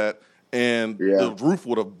housed that and the roof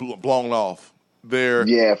would have blown off there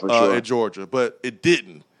for sure. At Georgia, but it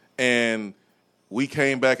didn't. And we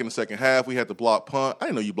came back in the second half. We had to block punt. I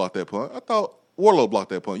didn't know you blocked that punt. I thought Warlow blocked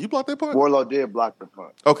that punt. You blocked that punt? Warlow did block the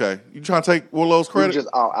punt. Okay. You trying to take Warlow's credit? We were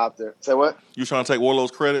just all out there. Say what? You trying to take Warlow's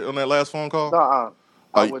credit on that last phone call? No,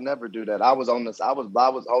 I would never do that. I was on this. I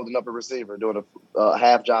was holding up a receiver, doing a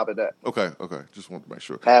half job at that. Okay. Just wanted to make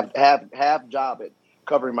sure. Half job at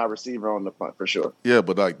covering my receiver on the punt for sure. Yeah,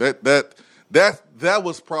 but that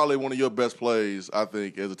was probably one of your best plays, I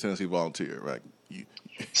think, as a Tennessee Volunteer, right?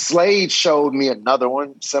 Slade showed me another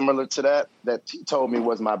one similar to that he told me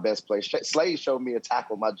was my best play. Slade showed me a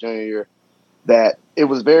tackle my junior year that it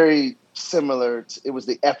was very similar. It was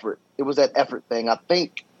the effort. It was that effort thing. I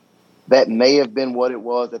think that may have been what it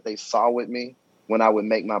was that they saw with me when I would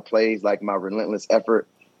make my plays, like my relentless effort.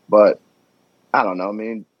 But I don't know. I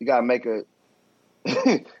mean, you got to make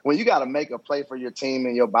when you got to make a play for your team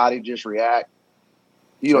and your body just react,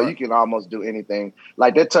 you can almost do anything.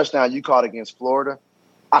 Like that touchdown you caught against Florida,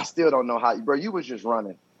 I still don't know how, bro, you was just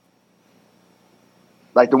running.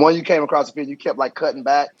 Like the one you came across the field, you kept cutting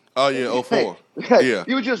back. Oh, yeah, 04. Yeah.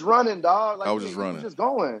 You were just running, dog. I was just running. You were just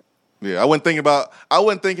going. Yeah, I wasn't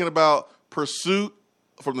thinking about pursuit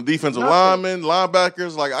from the defensive linemen,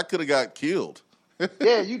 linebackers. Like, I could have got killed.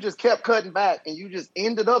 Yeah, you just kept cutting back, and you just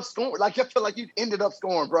ended up scoring. Like, I feel like you ended up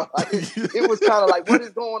scoring, bro. Like, it was kind of like, what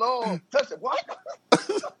is going on? Touchdown. What?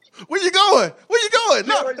 Where you going?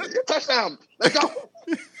 No. Touchdown. Let's go.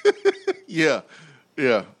 Yeah.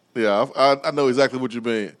 I know exactly what you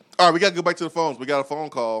mean. All right, we got to go back to the phones. We got a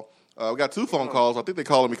phone call. We got 2 phone calls. I think they're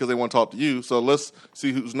calling me because they want to talk to you. So let's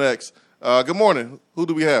see who's next. Good morning. Who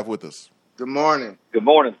do we have with us? Good morning. Good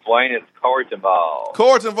morning, Swain. It's Cortenball.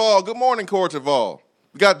 Cortenball. Good morning, Cortenball.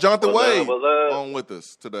 We got Jonathan Wade what's up? on with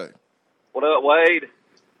us today. What up, Wade?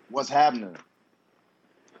 What's happening?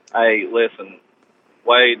 Hey, listen,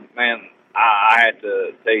 Wade, man, I had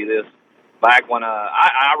to tell you this. Back when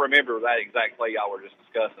I remember that exact play y'all were just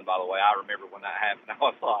discussing, by the way. I remember when that happened. I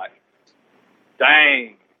was like,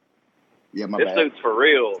 dang. Yeah, my this bad. dude's for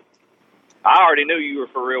real. I already knew you were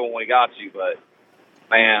for real when we got you, but,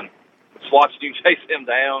 man, just watching you chase him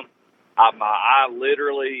down, I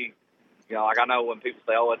literally, you know, like I know when people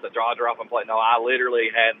say, oh, it's a jaw-dropping play. No, I literally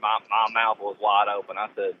had my mouth was wide open. I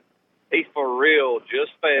said, he's for real,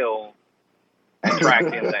 just fell and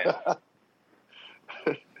tracked him down.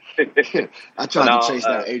 I tried to chase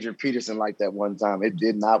down Adrian Peterson like that one time. It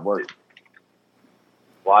did not work.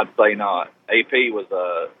 Well, I'd say not. AP was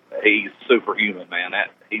he's superhuman, man.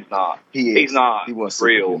 He's not. He's not he was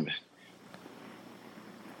real.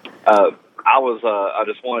 I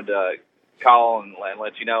just wanted to call and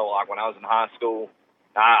let you know, like when I was in high school,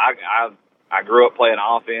 I grew up playing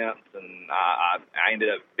offense, and I ended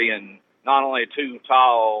up being not only too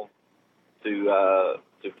tall to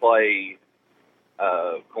play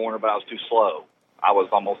corner, but I was too slow. I was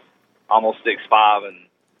almost 6'5", and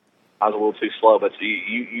I was a little too slow. But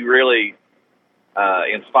you really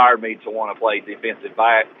inspired me to want to play defensive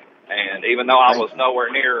back. And even though I was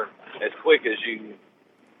nowhere near as quick as you,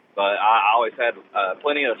 but I always had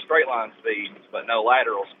plenty of straight line speeds, but no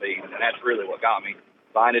lateral speeds, and that's really what got me.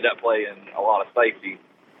 So I ended up playing a lot of safety.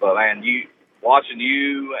 But man, watching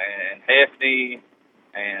you and Hefney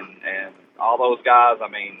and all those guys, I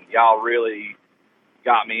mean, y'all really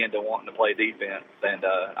got me into wanting to play defense, and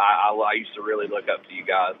I used to really look up to you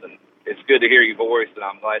guys, and it's good to hear your voice, and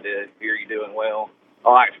I'm glad to hear you doing well.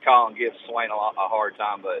 I like to call and give Swain a hard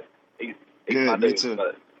time, but he's my dude. Too.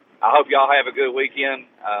 But I hope y'all have a good weekend.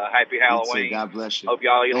 Happy Halloween. God bless you. Hope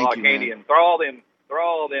y'all eat a lot of candy, man. and throw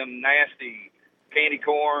all them nasty candy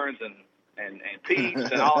corns and peeps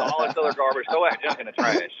and all this other garbage. Throw that junk in the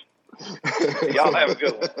trash. Y'all have a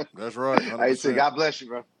good one. That's right. 100%. Hey, God bless you,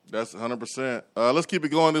 bro. That's 100%. Let's keep it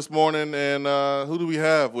going this morning. And who do we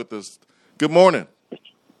have with us? Good morning.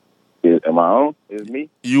 Am I on? It's me.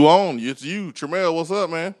 You on? It's you, Tremel. What's up,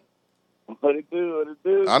 man? What it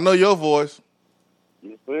do? I know your voice.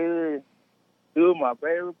 Yes, sir. Two of my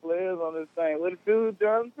favorite players on this thing. What it do,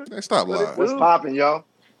 Jonathan? Hey, stop lying. What's popping, y'all?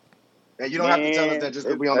 Hey, you don't have to tell us that just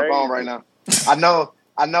because we on the crazy. phone right now.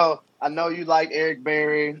 I know you like Eric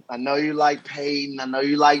Berry. I know you like Peyton. I know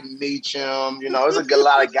you like Meacham. You know, there's a good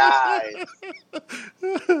lot of guys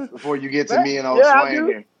before you get to me and old Swain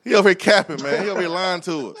here. He over here capping, man. He over here lying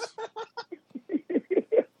to us.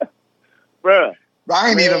 Bruh. I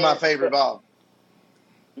ain't even my favorite ball.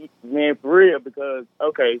 Man, for real, because,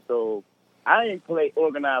 okay, so I didn't play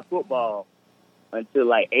organized football until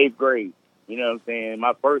like 8th grade. You know what I'm saying?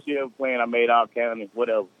 My first year of playing, I made all county,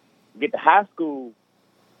 whatever. Get to high school,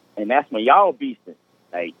 and that's when y'all beasting.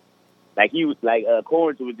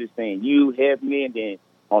 Corey was just saying, you helped me, and then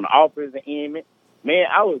on the offensive end, man,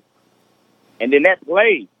 I was, and then that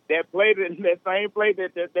same play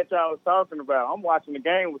that y'all was talking about, I'm watching the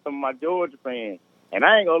game with some of my Georgia fans. And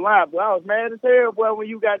I ain't gonna lie, boy, I was mad as hell, boy, when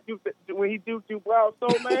he duped you, boy, I was so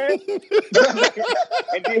mad.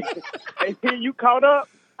 and then you caught up.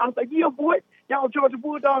 I was like, yeah, boy, y'all Georgia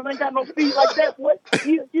Bulldogs ain't got no speed like that, boy.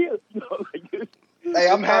 Yeah. Hey,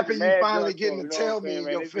 I'm happy you finally getting to tell me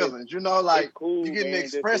your feelings. You know, like, cool, you getting man, to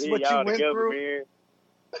express what you went through. Man.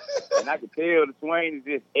 And I could tell the Swain is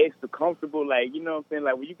just extra comfortable, like, you know what I'm saying?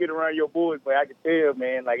 Like, when you get around your boys, but I can tell,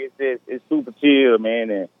 man, like, it's super chill, man,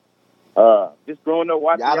 and just growing up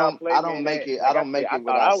watching y'all play. I don't make it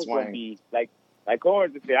without Swain. Like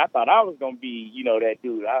Corin just said, I thought I was gonna be, you know, that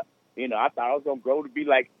dude. I thought I was gonna grow to be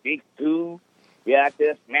like 6'2", out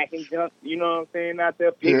there smacking junk, you know what I'm saying? Out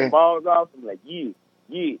there picking balls off. I'm like, yeah.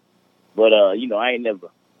 But I ain't never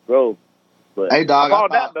grow. But hey, dog, I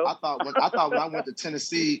thought when I went to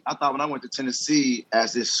Tennessee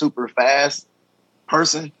as this super fast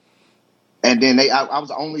person, and then I was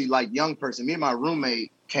the only like young person. Me and my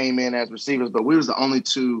roommate came in as receivers, but we was the only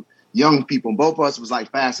two young people. Both of us was like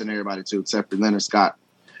faster than everybody too, except for Leonard Scott.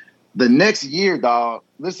 The next year, dog,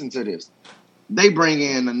 listen to this. They bring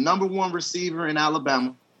in the number one receiver in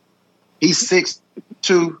Alabama. He's 6'2",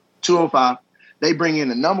 205. They bring in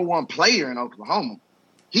the number one player in Oklahoma.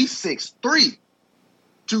 He's 6'3",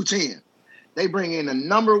 210. They bring in the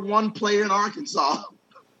number one player in Arkansas.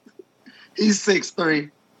 He's 6'3".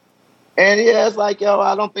 And yeah, it's like, yo,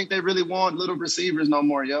 I don't think they really want little receivers no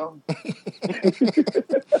more, yo.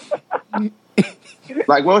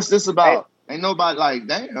 Like, what's this about? Ain't nobody like,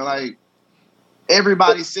 damn, like,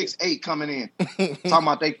 everybody 6'8" coming in. Talking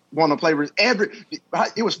about they want to play.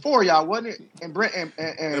 It was 4 of y'all, wasn't it? And Brent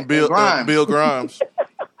and Grimes. Bill Grimes.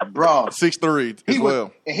 Bro. 6'3" as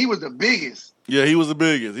well. And he was the biggest. Yeah, he was the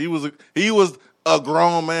biggest. He was a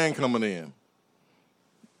grown man coming in.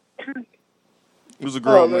 He was a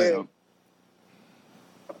grown man.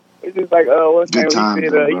 It's just like, one time he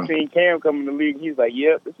said he seen Cam come in the league. He's like,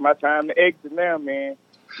 yep, it's my time to exit now, man.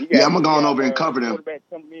 Yeah, I'm going to go on over and cover them. Quarterback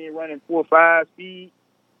coming in running 4.5 speed.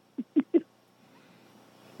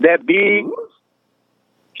 That big.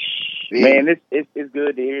 Man, it's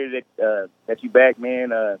good to hear that you back,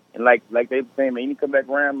 man. And like they were saying, man, you need to come back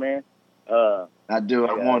around, man. I do.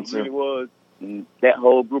 I want to. It really was. And that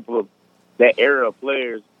whole group of that era of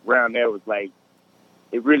players around there was like,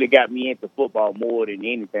 it really got me into football more than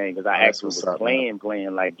anything because I actually was playing,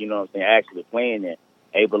 like, you know what I'm saying, actually playing and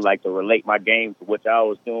able like to relate my game to what y'all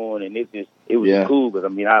was doing. And it was cool because, I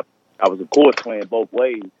mean, I was, of course, playing both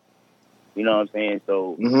ways. You know what I'm saying?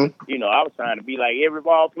 So, you know, I was trying to be like every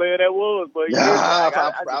ball player that was, but I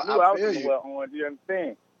just knew I was going to wear orange, you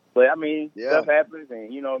understand? But, I mean, stuff happens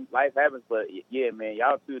and, you know, life happens. But, yeah, man,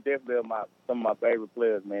 y'all two definitely are some of my favorite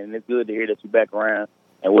players, man. And it's good to hear that you're back around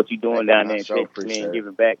and what you're doing down there in Texas, man,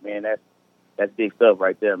 giving back, man. That's big stuff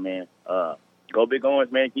right there, man. Go Big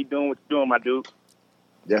Orange, man. Keep doing what you're doing, my dude.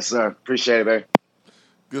 Yes, sir. Appreciate it, man.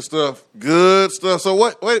 Good stuff. Good stuff. So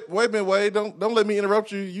wait a minute, Wade. Don't let me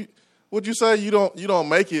interrupt you. What'd you say? You don't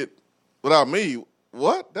make it without me.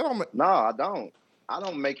 What? That don't make... No, I don't. I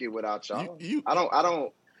don't make it without y'all. I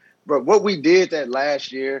don't. But what we did that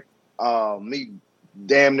last year, me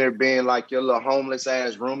damn near being like your little homeless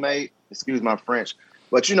ass roommate. Excuse my French.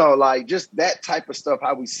 But, you know, like just that type of stuff,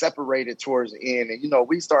 how we separated towards the end. And, you know,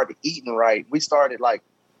 we started eating right. We started like,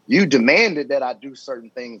 you demanded that I do certain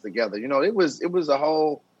things together. You know, it was a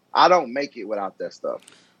whole, I don't make it without that stuff.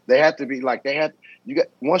 They have to be like,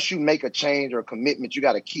 once you make a change or a commitment, you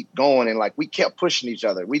got to keep going. And like, we kept pushing each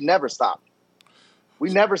other. We never stopped. We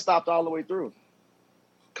never stopped all the way through.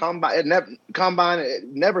 Combine, it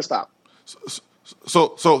never stopped.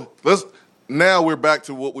 So now we're back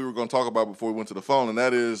to what we were going to talk about before we went to the phone. And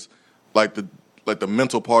that is like the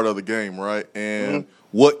mental part of the game, right? And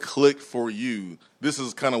what clicked for you? This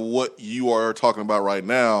is kind of what you are talking about right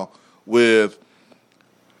now with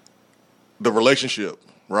the relationship,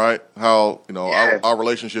 right? How, you know, our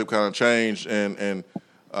relationship kind of changed and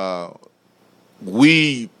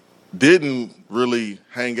we didn't really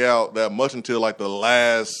hang out that much until like the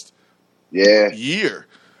last year.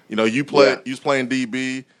 You know, you was playing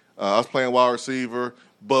DB, I was playing wide receiver,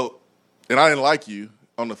 and I didn't like you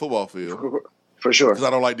on the football field. For sure. Because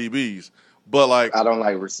I don't like DBs. But like, I don't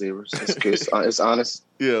like receivers. It's honest.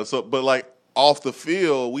 Yeah. So, but like off the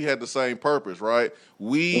field, we had the same purpose, right?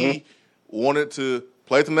 We wanted to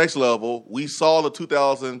play at the next level. We saw the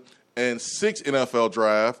 2006 NFL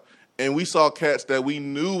draft, and we saw cats that we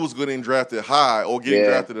knew was getting drafted high or getting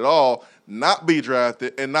drafted at all, not be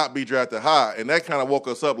drafted and not be drafted high, and that kind of woke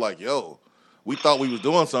us up. Like, yo, we thought we was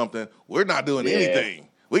doing something. We're not doing anything.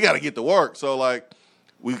 We got to get to work. So like,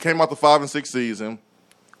 we came out the 5 and 6 season.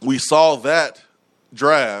 We saw that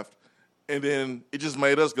draft, and then it just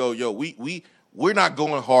made us go, yo, we're not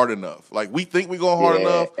going hard enough. Like, we think we're going hard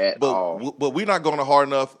enough, but we're not going hard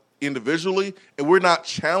enough individually, and we're not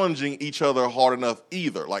challenging each other hard enough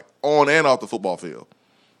either, like on and off the football field.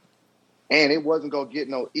 And it wasn't going to get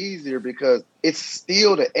no easier because it's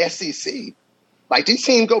still the SEC. Like, these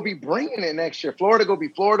teams going to be bringing it next year. Florida going to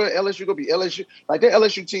be Florida, LSU going to be LSU. Like, the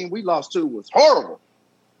LSU team we lost to was horrible.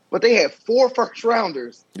 But they had 4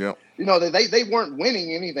 first-rounders. Yeah, you know, they weren't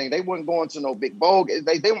winning anything. They weren't going to no big bowl.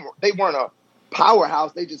 They weren't a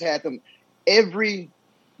powerhouse. They just had them. Every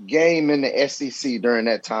game in the SEC during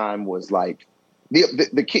that time was like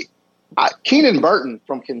Keenan Burton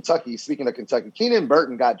from Kentucky. Speaking of Kentucky, Keenan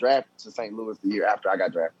Burton got drafted to St. Louis the year after I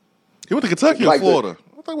got drafted. He went to Kentucky or Florida?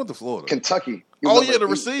 I thought he went to Florida. Kentucky. The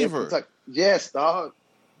receiver. Yes, dog.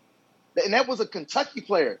 And that was a Kentucky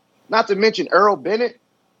player. Not to mention Earl Bennett.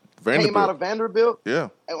 Came out of Vanderbilt,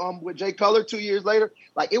 with Jay Cutler 2 years later.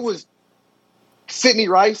 Like, it was Sidney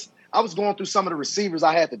Rice. I was going through some of the receivers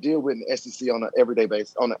I had to deal with in the SEC on an everyday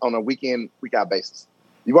basis, on a week-out basis.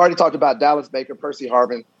 You've already talked about Dallas Baker, Percy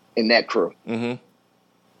Harvin, in that crew. Mm-hmm.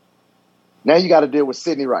 Now you got to deal with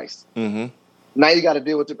Sidney Rice. Mm-hmm. Now you got to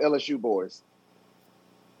deal with the LSU boys.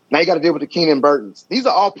 Now you got to deal with the Keenan Burtons. These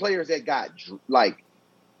are all players that got like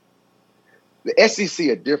the SEC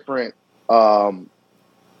a different. You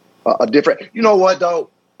know what though?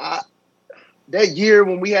 That year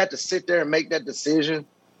when we had to sit there and make that decision,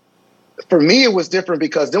 for me it was different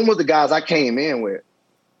because them were the guys I came in with,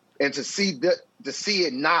 and to see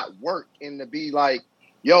it not work and to be like,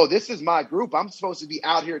 yo, this is my group. I'm supposed to be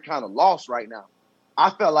out here kind of lost right now.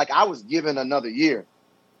 I felt like I was given another year.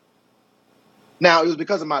 Now, it was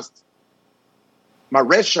because of my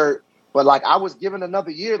red shirt, but like I was given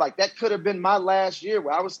another year. Like that could have been my last year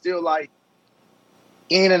where I was still like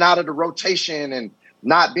in and out of the rotation and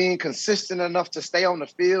not being consistent enough to stay on the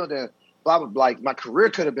field and blah, blah, blah. Like my career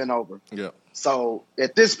could have been over. Yeah. So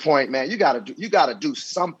at this point, man, you gotta do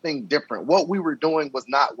something different. What we were doing was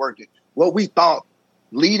not working. What we thought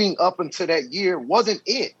leading up until that year wasn't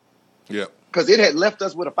it. Yep. Because it had left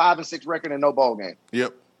us with a 5-6 record and no bowl game.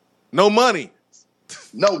 Yep. No money.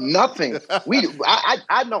 No, nothing.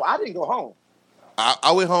 I know I didn't go home.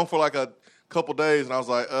 I went home for like a couple days and I was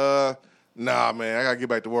like, nah, man, I gotta get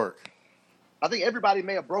back to work. I think everybody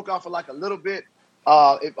may have broke off for like a little bit,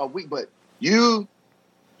 a week, but you,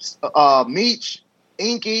 Meech,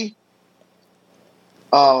 Inky,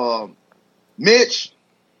 Mitch,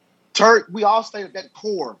 Turk, we all stayed at that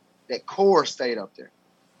core. That core stayed up there.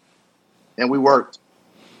 And we worked.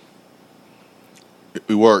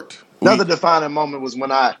 We worked. Another defining moment was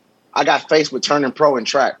when I got faced with turning pro in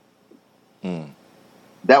track.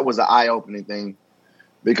 That was an eye-opening thing.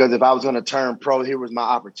 Because if I was going to turn pro, here was my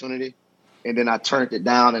opportunity. And then I turned it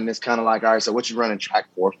down, and it's kind of like, all right, so what you running track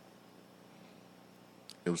for?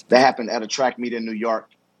 That happened at a track meet in New York.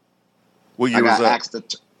 What year was that? Asked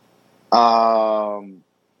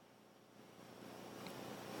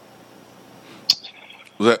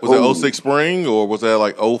was that 06 spring, or was that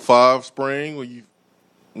like 05 spring?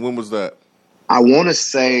 When was that? I want to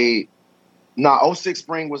say, 06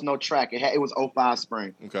 spring was no track. It was 05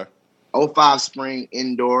 spring. Okay. 05 spring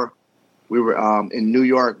indoor. We were in New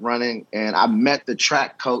York running, and I met the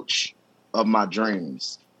track coach of my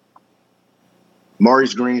dreams.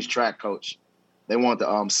 Maurice Green's track coach. They wanted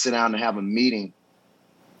to sit down and have a meeting,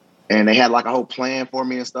 and they had like a whole plan for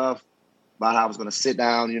me and stuff about how I was going to sit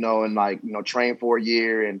down, and like, train for a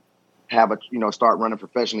year and have start running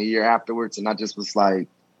professionally a year afterwards. And I just was like,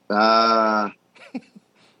 I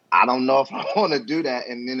don't know if I want to do that.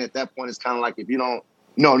 And then at that point, it's kind of like, if you don't,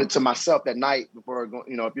 to myself that night before,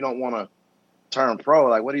 if you don't want to turn pro,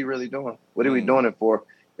 like, what are you really doing? What are we doing it for?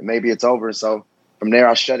 And maybe it's over. So from there,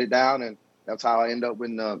 I shut it down, and that's how I end up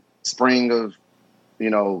in the spring of,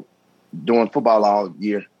 doing football all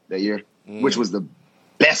year that year, which was the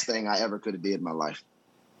best thing I ever could have did in my life.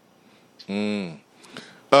 I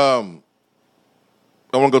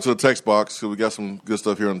want to go to the text box because we got some good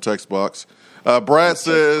stuff here in the text box. Brad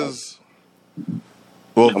says,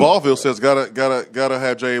 Ballville says gotta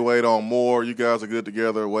have Jay Wade on more. You guys are good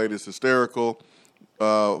together. Wade is hysterical.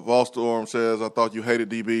 Volstorm says, I thought you hated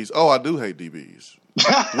DBs. Oh, I do hate DBs.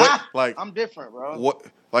 I'm different, bro. What?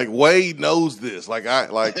 Like Wade knows this. Like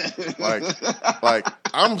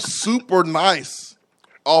I'm super nice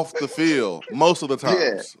off the field most of the times.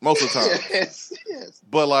 Yeah. Most of the time. Yes.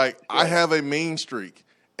 But I have a mean streak,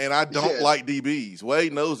 and I don't like DBs.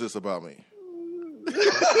 Wade knows this about me.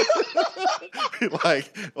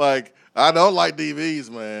 I don't like DBs,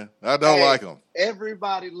 man. I don't like them.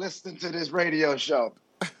 Everybody listening to this radio show,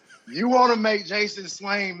 you want to make Jason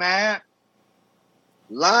Swain mad?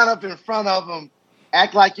 Line up in front of him,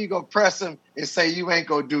 act like you go press him, and say you ain't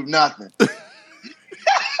gonna do nothing.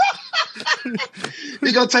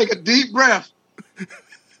 He's gonna take a deep breath.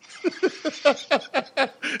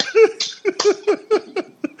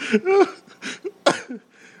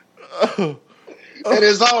 It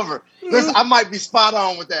is over. Listen, I might be spot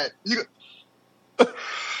on with that.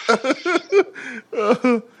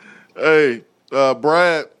 Hey,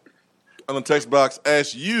 Brad on the text box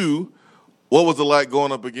asked you, what was it like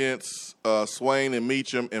going up against Swain and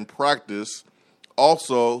Meacham in practice?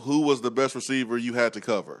 Also, who was the best receiver you had to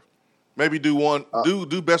cover? Maybe do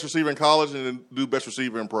best receiver in college and then do best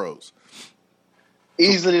receiver in pros.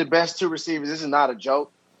 Easily the best two receivers. This is not a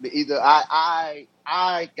joke. Either I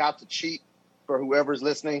got to cheat for whoever's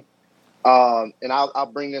listening, and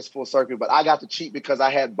I'll bring this full circle. But I got to cheat because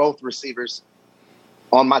I had both receivers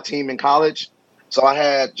on my team in college. So I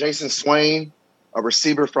had Jason Swain, a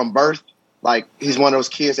receiver from birth. Like, he's one of those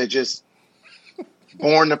kids that just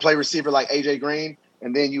born to play receiver like A.J. Green.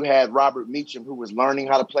 And then you had Robert Meacham, who was learning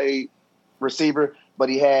how to play receiver. but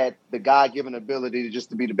he had the God-given ability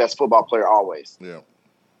to be the best football player always. Yeah.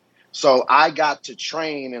 So I got to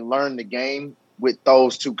train and learn the game with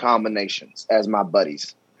those two combinations as my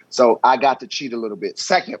buddies. So I got to cheat a little bit.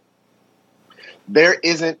 Second, there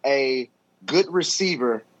isn't a good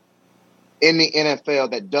receiver in the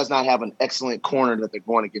NFL that does not have an excellent corner that they're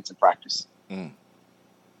going against in practice. Mm.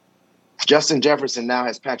 Justin Jefferson now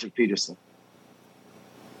has Patrick Peterson.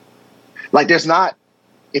 Like, there's not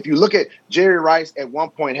 – if you look at Jerry Rice at one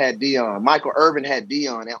point had Dion. Michael Irvin had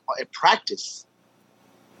Dion at practice.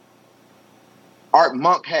 Art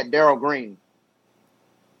Monk had Darryl Green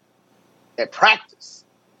at practice.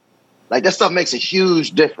 Like, that stuff makes a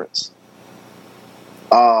huge difference.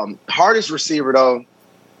 Hardest receiver, though,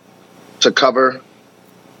 to cover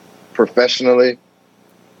professionally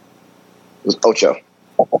was Ocho.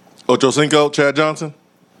 Ocho Cinco, Chad Johnson?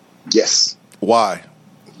 Yes. Why?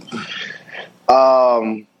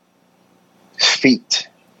 Feet.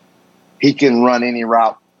 He can run any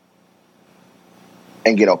route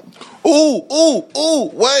and get open. Ooh,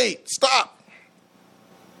 wait, stop.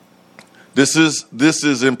 This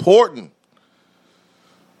is important.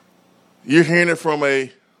 You're hearing it from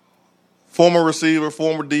a former receiver,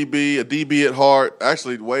 former DB, a DB at heart.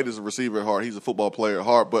 Actually, Wade is a receiver at heart. He's a football player at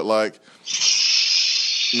heart. But, like,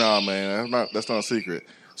 nah, man, that's not a secret.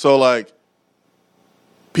 So, like,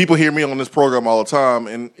 people hear me on this program all the time,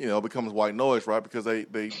 and, you know, it becomes white noise, right? Because they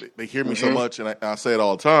hear me so much, and I say it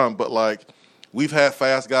all the time. But, like, we've had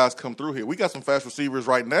fast guys come through here. We got some fast receivers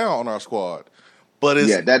right now on our squad. But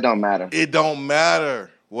that don't matter. It don't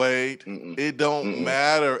matter, Wade. It don't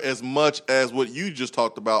matter as much as what you just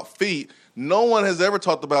talked about, feet. No one has ever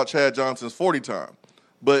talked about Chad Johnson's 40 time.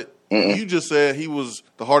 But you just said he was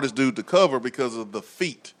the hardest dude to cover because of the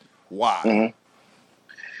feet. Why?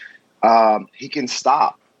 He can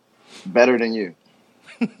stop better than you.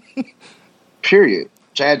 Period.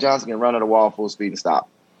 Chad Johnson can run at the wall full speed and stop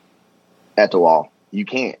at the wall. You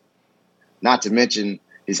can't. Not to mention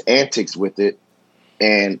his antics with it.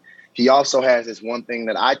 And he also has this one thing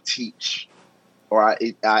that I teach, or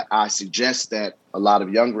I suggest that a lot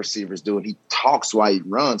of young receivers do. And he talks while he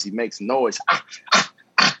runs. He makes noise.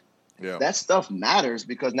 Yeah. That stuff matters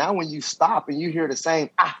because now when you stop and you hear the same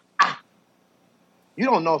you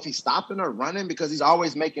don't know if he's stopping or running because he's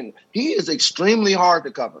always making – he is extremely hard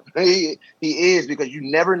to cover. He is because you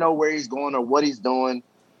never know where he's going or what he's doing.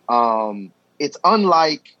 It's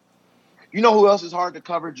unlike – you know who else is hard to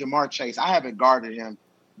cover? Jamar Chase. I haven't guarded him,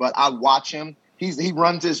 but I watch him. He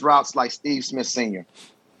runs his routes like Steve Smith Sr.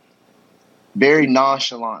 Very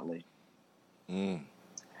nonchalantly.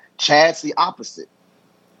 Chad's the opposite.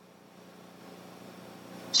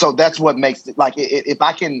 So that's what makes it – like if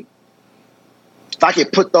I can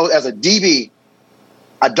put those as a DB,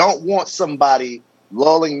 I don't want somebody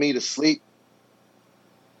lulling me to sleep,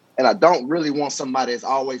 and I don't really want somebody that's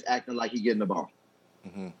always acting like he's getting the ball.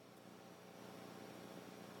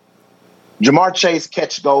 Jamar Chase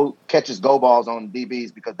catches go balls on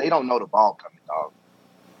DBs because they don't know the ball coming, dog.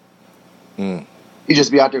 He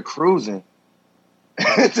just be out there cruising.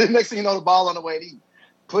 The next thing you know, the ball on the way, and he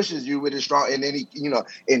pushes you with his strong, and then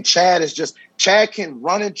and Chad can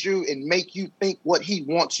run at you and make you think what he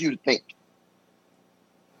wants you to think.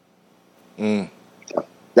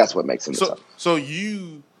 That's what makes him tough. So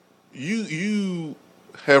you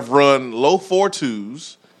have run low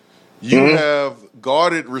 4.2s. You have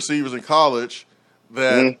guarded receivers in college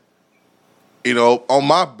that, on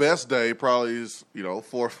my best day probably is,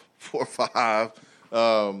 4.5.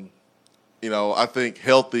 I think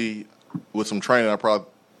healthy with some training, I probably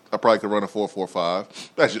could run a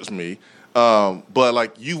 4.45. That's just me. But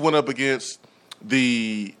like you went up against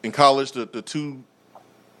in college, the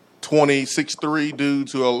 220, 6'3"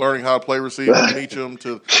 dudes who are learning how to play receiver, Meacham,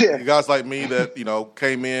 to guys like me that,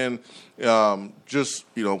 came in born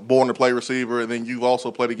to play receiver, and then you've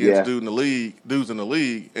also played against dudes in the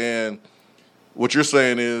league. And what you're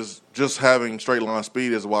saying is just having straight line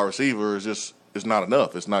speed as a wide receiver is not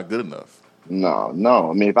enough. It's not good enough.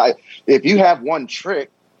 No. I mean, if you have one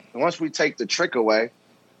trick, once we take the trick away,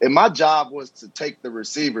 and my job was to take the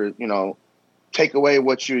receiver, take away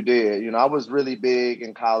what you did. I was really big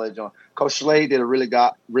in college. Coach Slade did a really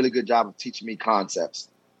good job of teaching me concepts.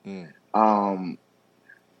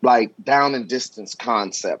 Like down and distance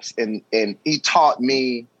concepts. And he taught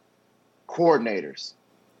me coordinators.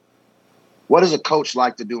 What does a coach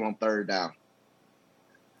like to do on third down?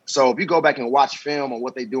 So if you go back and watch film on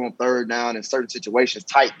what they do on third down in certain situations,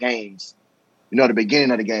 tight games, the beginning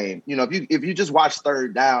of the game, if you just watch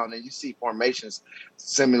third down and you see formations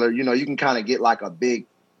similar, you can kind of get like a big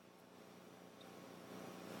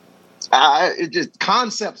It just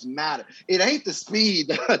concepts matter. It ain't the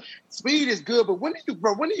speed. Speed is good, but when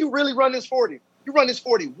do you really run this 40? You run this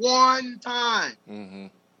 40 one time. Mm-hmm.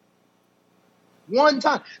 One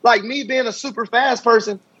time. Like me being a super fast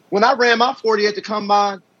person, when I ran my 40 at the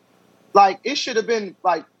combine, like it should have been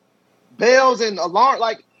like bells and alarm.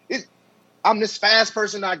 Like I'm this fast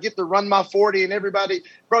person. I get to run my 40 and everybody,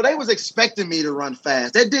 bro, they was expecting me to run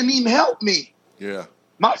fast. That didn't even help me. Yeah.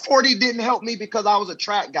 My 40 didn't help me because I was a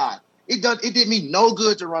track guy. It did me no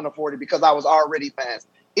good to run a 40 because I was already fast.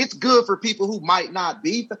 It's good for people who might not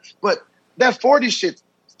be, but that 40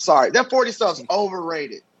 stuff's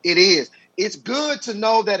overrated. It is. It's good to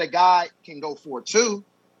know that a guy can go 4.2.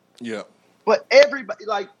 Yeah. But everybody,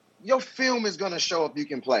 like, your film is going to show if you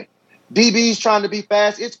can play. DB's trying to be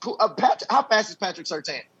fast. It's cool. How fast is Patrick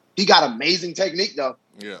Surtain? He got amazing technique, though.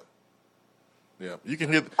 Yeah. Yeah. You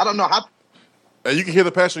can hear. I don't know how. You can hear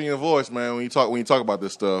the passion in your voice, man, when you talk about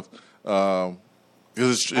this stuff. Because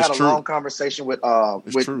it's true. I had a long conversation with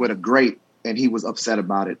a great, and he was upset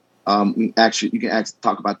about it. You can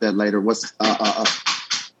talk about that later. What's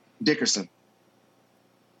Dickerson?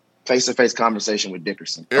 Face-to-face conversation with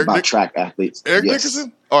Dickerson about track athletes. Eric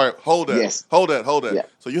Dickerson? All right, hold that. Yes. Hold that. Yeah.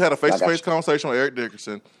 So you had a face-to-face conversation with Eric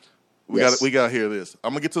Dickerson. We got to hear this.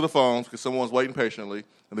 I'm going to get to the phones because someone's waiting patiently,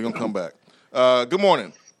 and they're going to come back. Good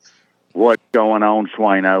morning. What's going on,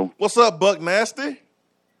 Swaino? What's up, Buck Nasty?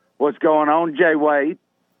 What's going on, Jay Wade?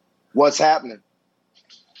 What's happening?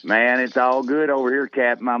 Man, it's all good over here,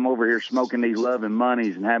 Captain. I'm over here smoking these loving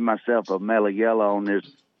monies and having myself a mellow yellow on this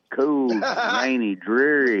cool, rainy,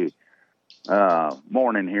 dreary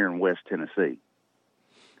morning here in West Tennessee.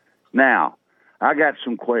 Now, I got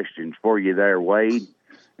some questions for you there, Wade.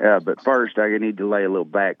 But first, I need to lay a little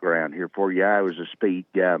background here for you. I was a speed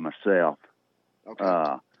guy myself.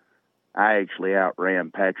 Okay. I actually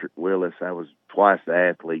outran Patrick Willis. I was twice the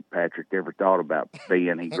athlete Patrick ever thought about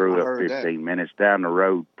being. He grew up 15 minutes down the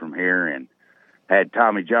road from here and had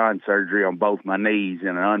Tommy John surgery on both my knees in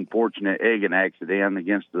an unfortunate egging accident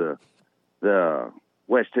against the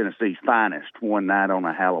West Tennessee's finest one night on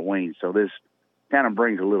a Halloween. So this kind of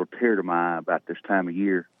brings a little tear to my eye about this time of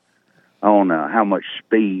year on how much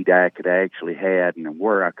speed I could actually had and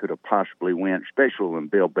where I could have possibly went, especially when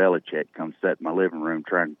Bill Belichick comes set in my living room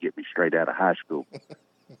trying to get me straight out of high school.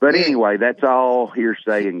 But anyway, that's all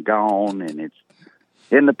hearsay and gone, and it's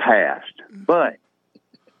in the past. But,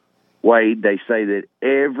 Wade, they say that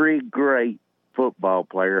every great football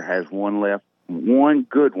player has one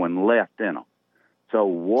good one left in them. So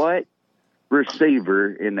what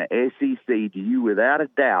receiver in the SEC do you, without a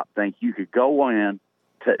doubt, think you could go in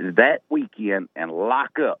to that weekend and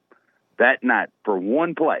lock up that night for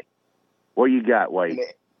one play? What you got, Wade?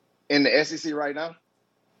 In the SEC right now?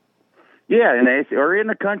 Yeah, or in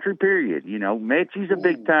the country, period. You know, Mechie's a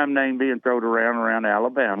big-time name being thrown around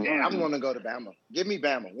Alabama. Yeah, I'm going to go to Bama. Give me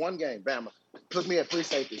Bama. One game, Bama. Put me at free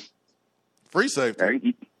safety. Free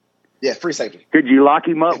safety? Yeah, free safety. Could you lock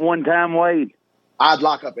him up one time, Wade? I'd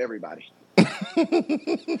lock up everybody. Would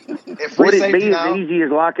it be as easy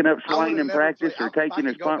as locking up Swain in practice or taking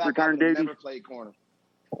his punt return duties? Never played corner.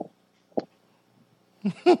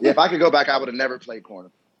 If I could go back, I would have never played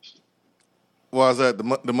corner. Why is that?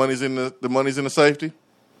 The money's in the safety?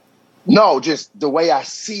 No, just the way I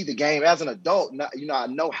see the game as an adult. I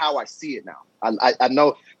know how I see it now. I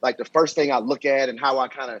know, like, the first thing I look at and how I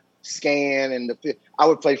kind of scan and I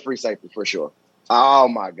would play free safety for sure. Oh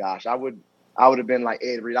my gosh, I would have been like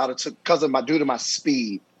Ed Reed. I would have took due to my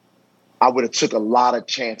speed. I would have took a lot of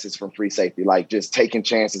chances from free safety, like just taking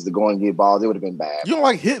chances to go and get balls. It would have been bad. You don't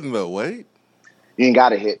like hitting though, Wade. You ain't got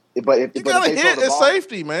to hit, but if you got to hit, it's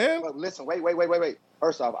safety, man. But listen, wait.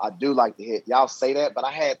 First off, I do like to hit. Y'all say that, but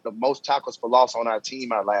I had the most tackles for loss on our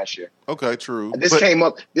team last year. Okay, true. This came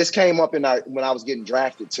up when I was getting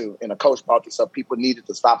drafted too, and a coach brought this up. People needed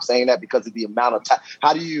to stop saying that because of the amount of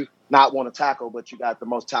how do you not want to tackle, but you got the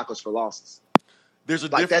most tackles for losses? There's a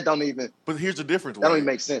like that don't even. But here's the difference. That don't even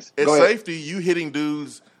make sense. At safety, you hitting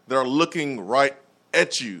dudes that are looking right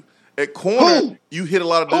at you. At corner, you hit a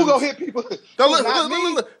lot of dudes. Who gonna hit people?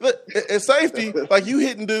 Look. At safety, like you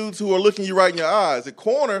hitting dudes who are looking you right in your eyes. At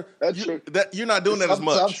corner, you're not doing that as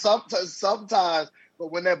much. Sometimes, but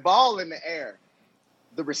when that ball in the air,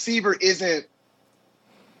 the receiver isn't.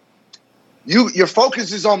 Your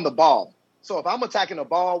focus is on the ball. So if I'm attacking a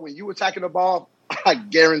ball, when you attacking a ball, I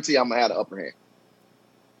guarantee I'm gonna have the upper hand.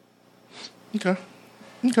 Okay.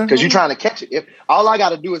 Because you're trying to catch it. If all I got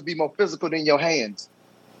to do is be more physical than your hands.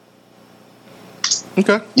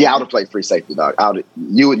 Okay. Yeah, I would have played free safety, dog.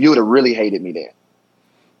 You would have really hated me then.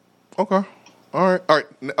 Okay. All right.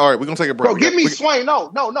 We're gonna take a break. Bro, give me Swain.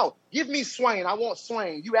 No. Give me Swain. I want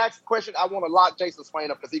Swain. You asked the question. I want to lock Jason Swain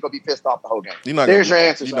up because he's gonna be pissed off the whole game. There's your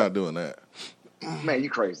answer. You're not doing that. Man, you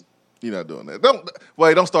crazy. You're not doing that.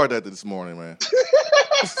 Don't start that this morning, man.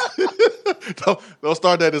 don't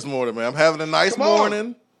start that this morning, man. I'm having a nice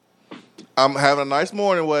morning. I'm having a nice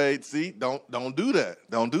morning, Wade. See, don't do that.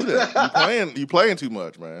 Don't do that. You playing too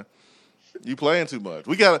much, man. You playing too much.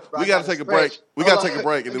 We gotta take a break. We gotta take a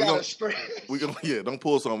break, and then don't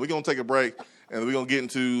pull something. We're gonna take a break, and we're gonna get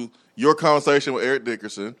into your conversation with Eric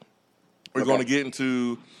Dickerson. We're gonna get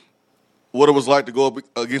into what it was like to go up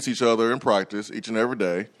against each other in practice each and every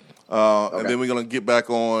day, and then we're gonna get back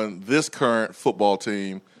on this current football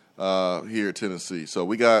team here at Tennessee. So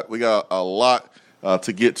we got a lot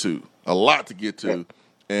to get to,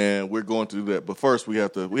 and we're going to do that. But first, we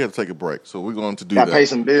have to take a break. So we're going to do that. Got to pay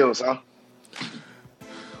some bills, huh?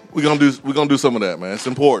 We're gonna do some of that, man. It's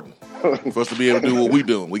important for us to be able to do what we're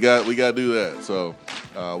doing. We got to do that. So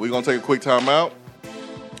we're gonna take a quick time out,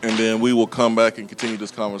 and then we will come back and continue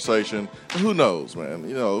this conversation. And who knows, man?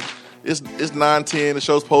 You know, it's 9:10. The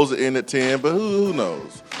show's supposed to end at 10, but who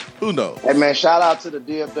knows? Who knows? Hey, man, shout out to the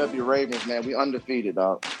DFW Ravens, man. We undefeated,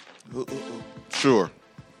 dog. Sure.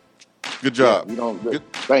 Good job. Yeah,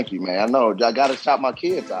 thank you, man. I know. I got to shout my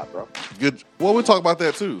kids out, bro. Good. Well, we'll talk about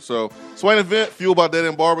that, too. So, Swain Event, Fueled by Dead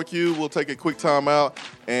End Barbecue. We'll take a quick time out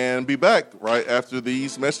and be back right after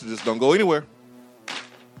these messages. Don't go anywhere.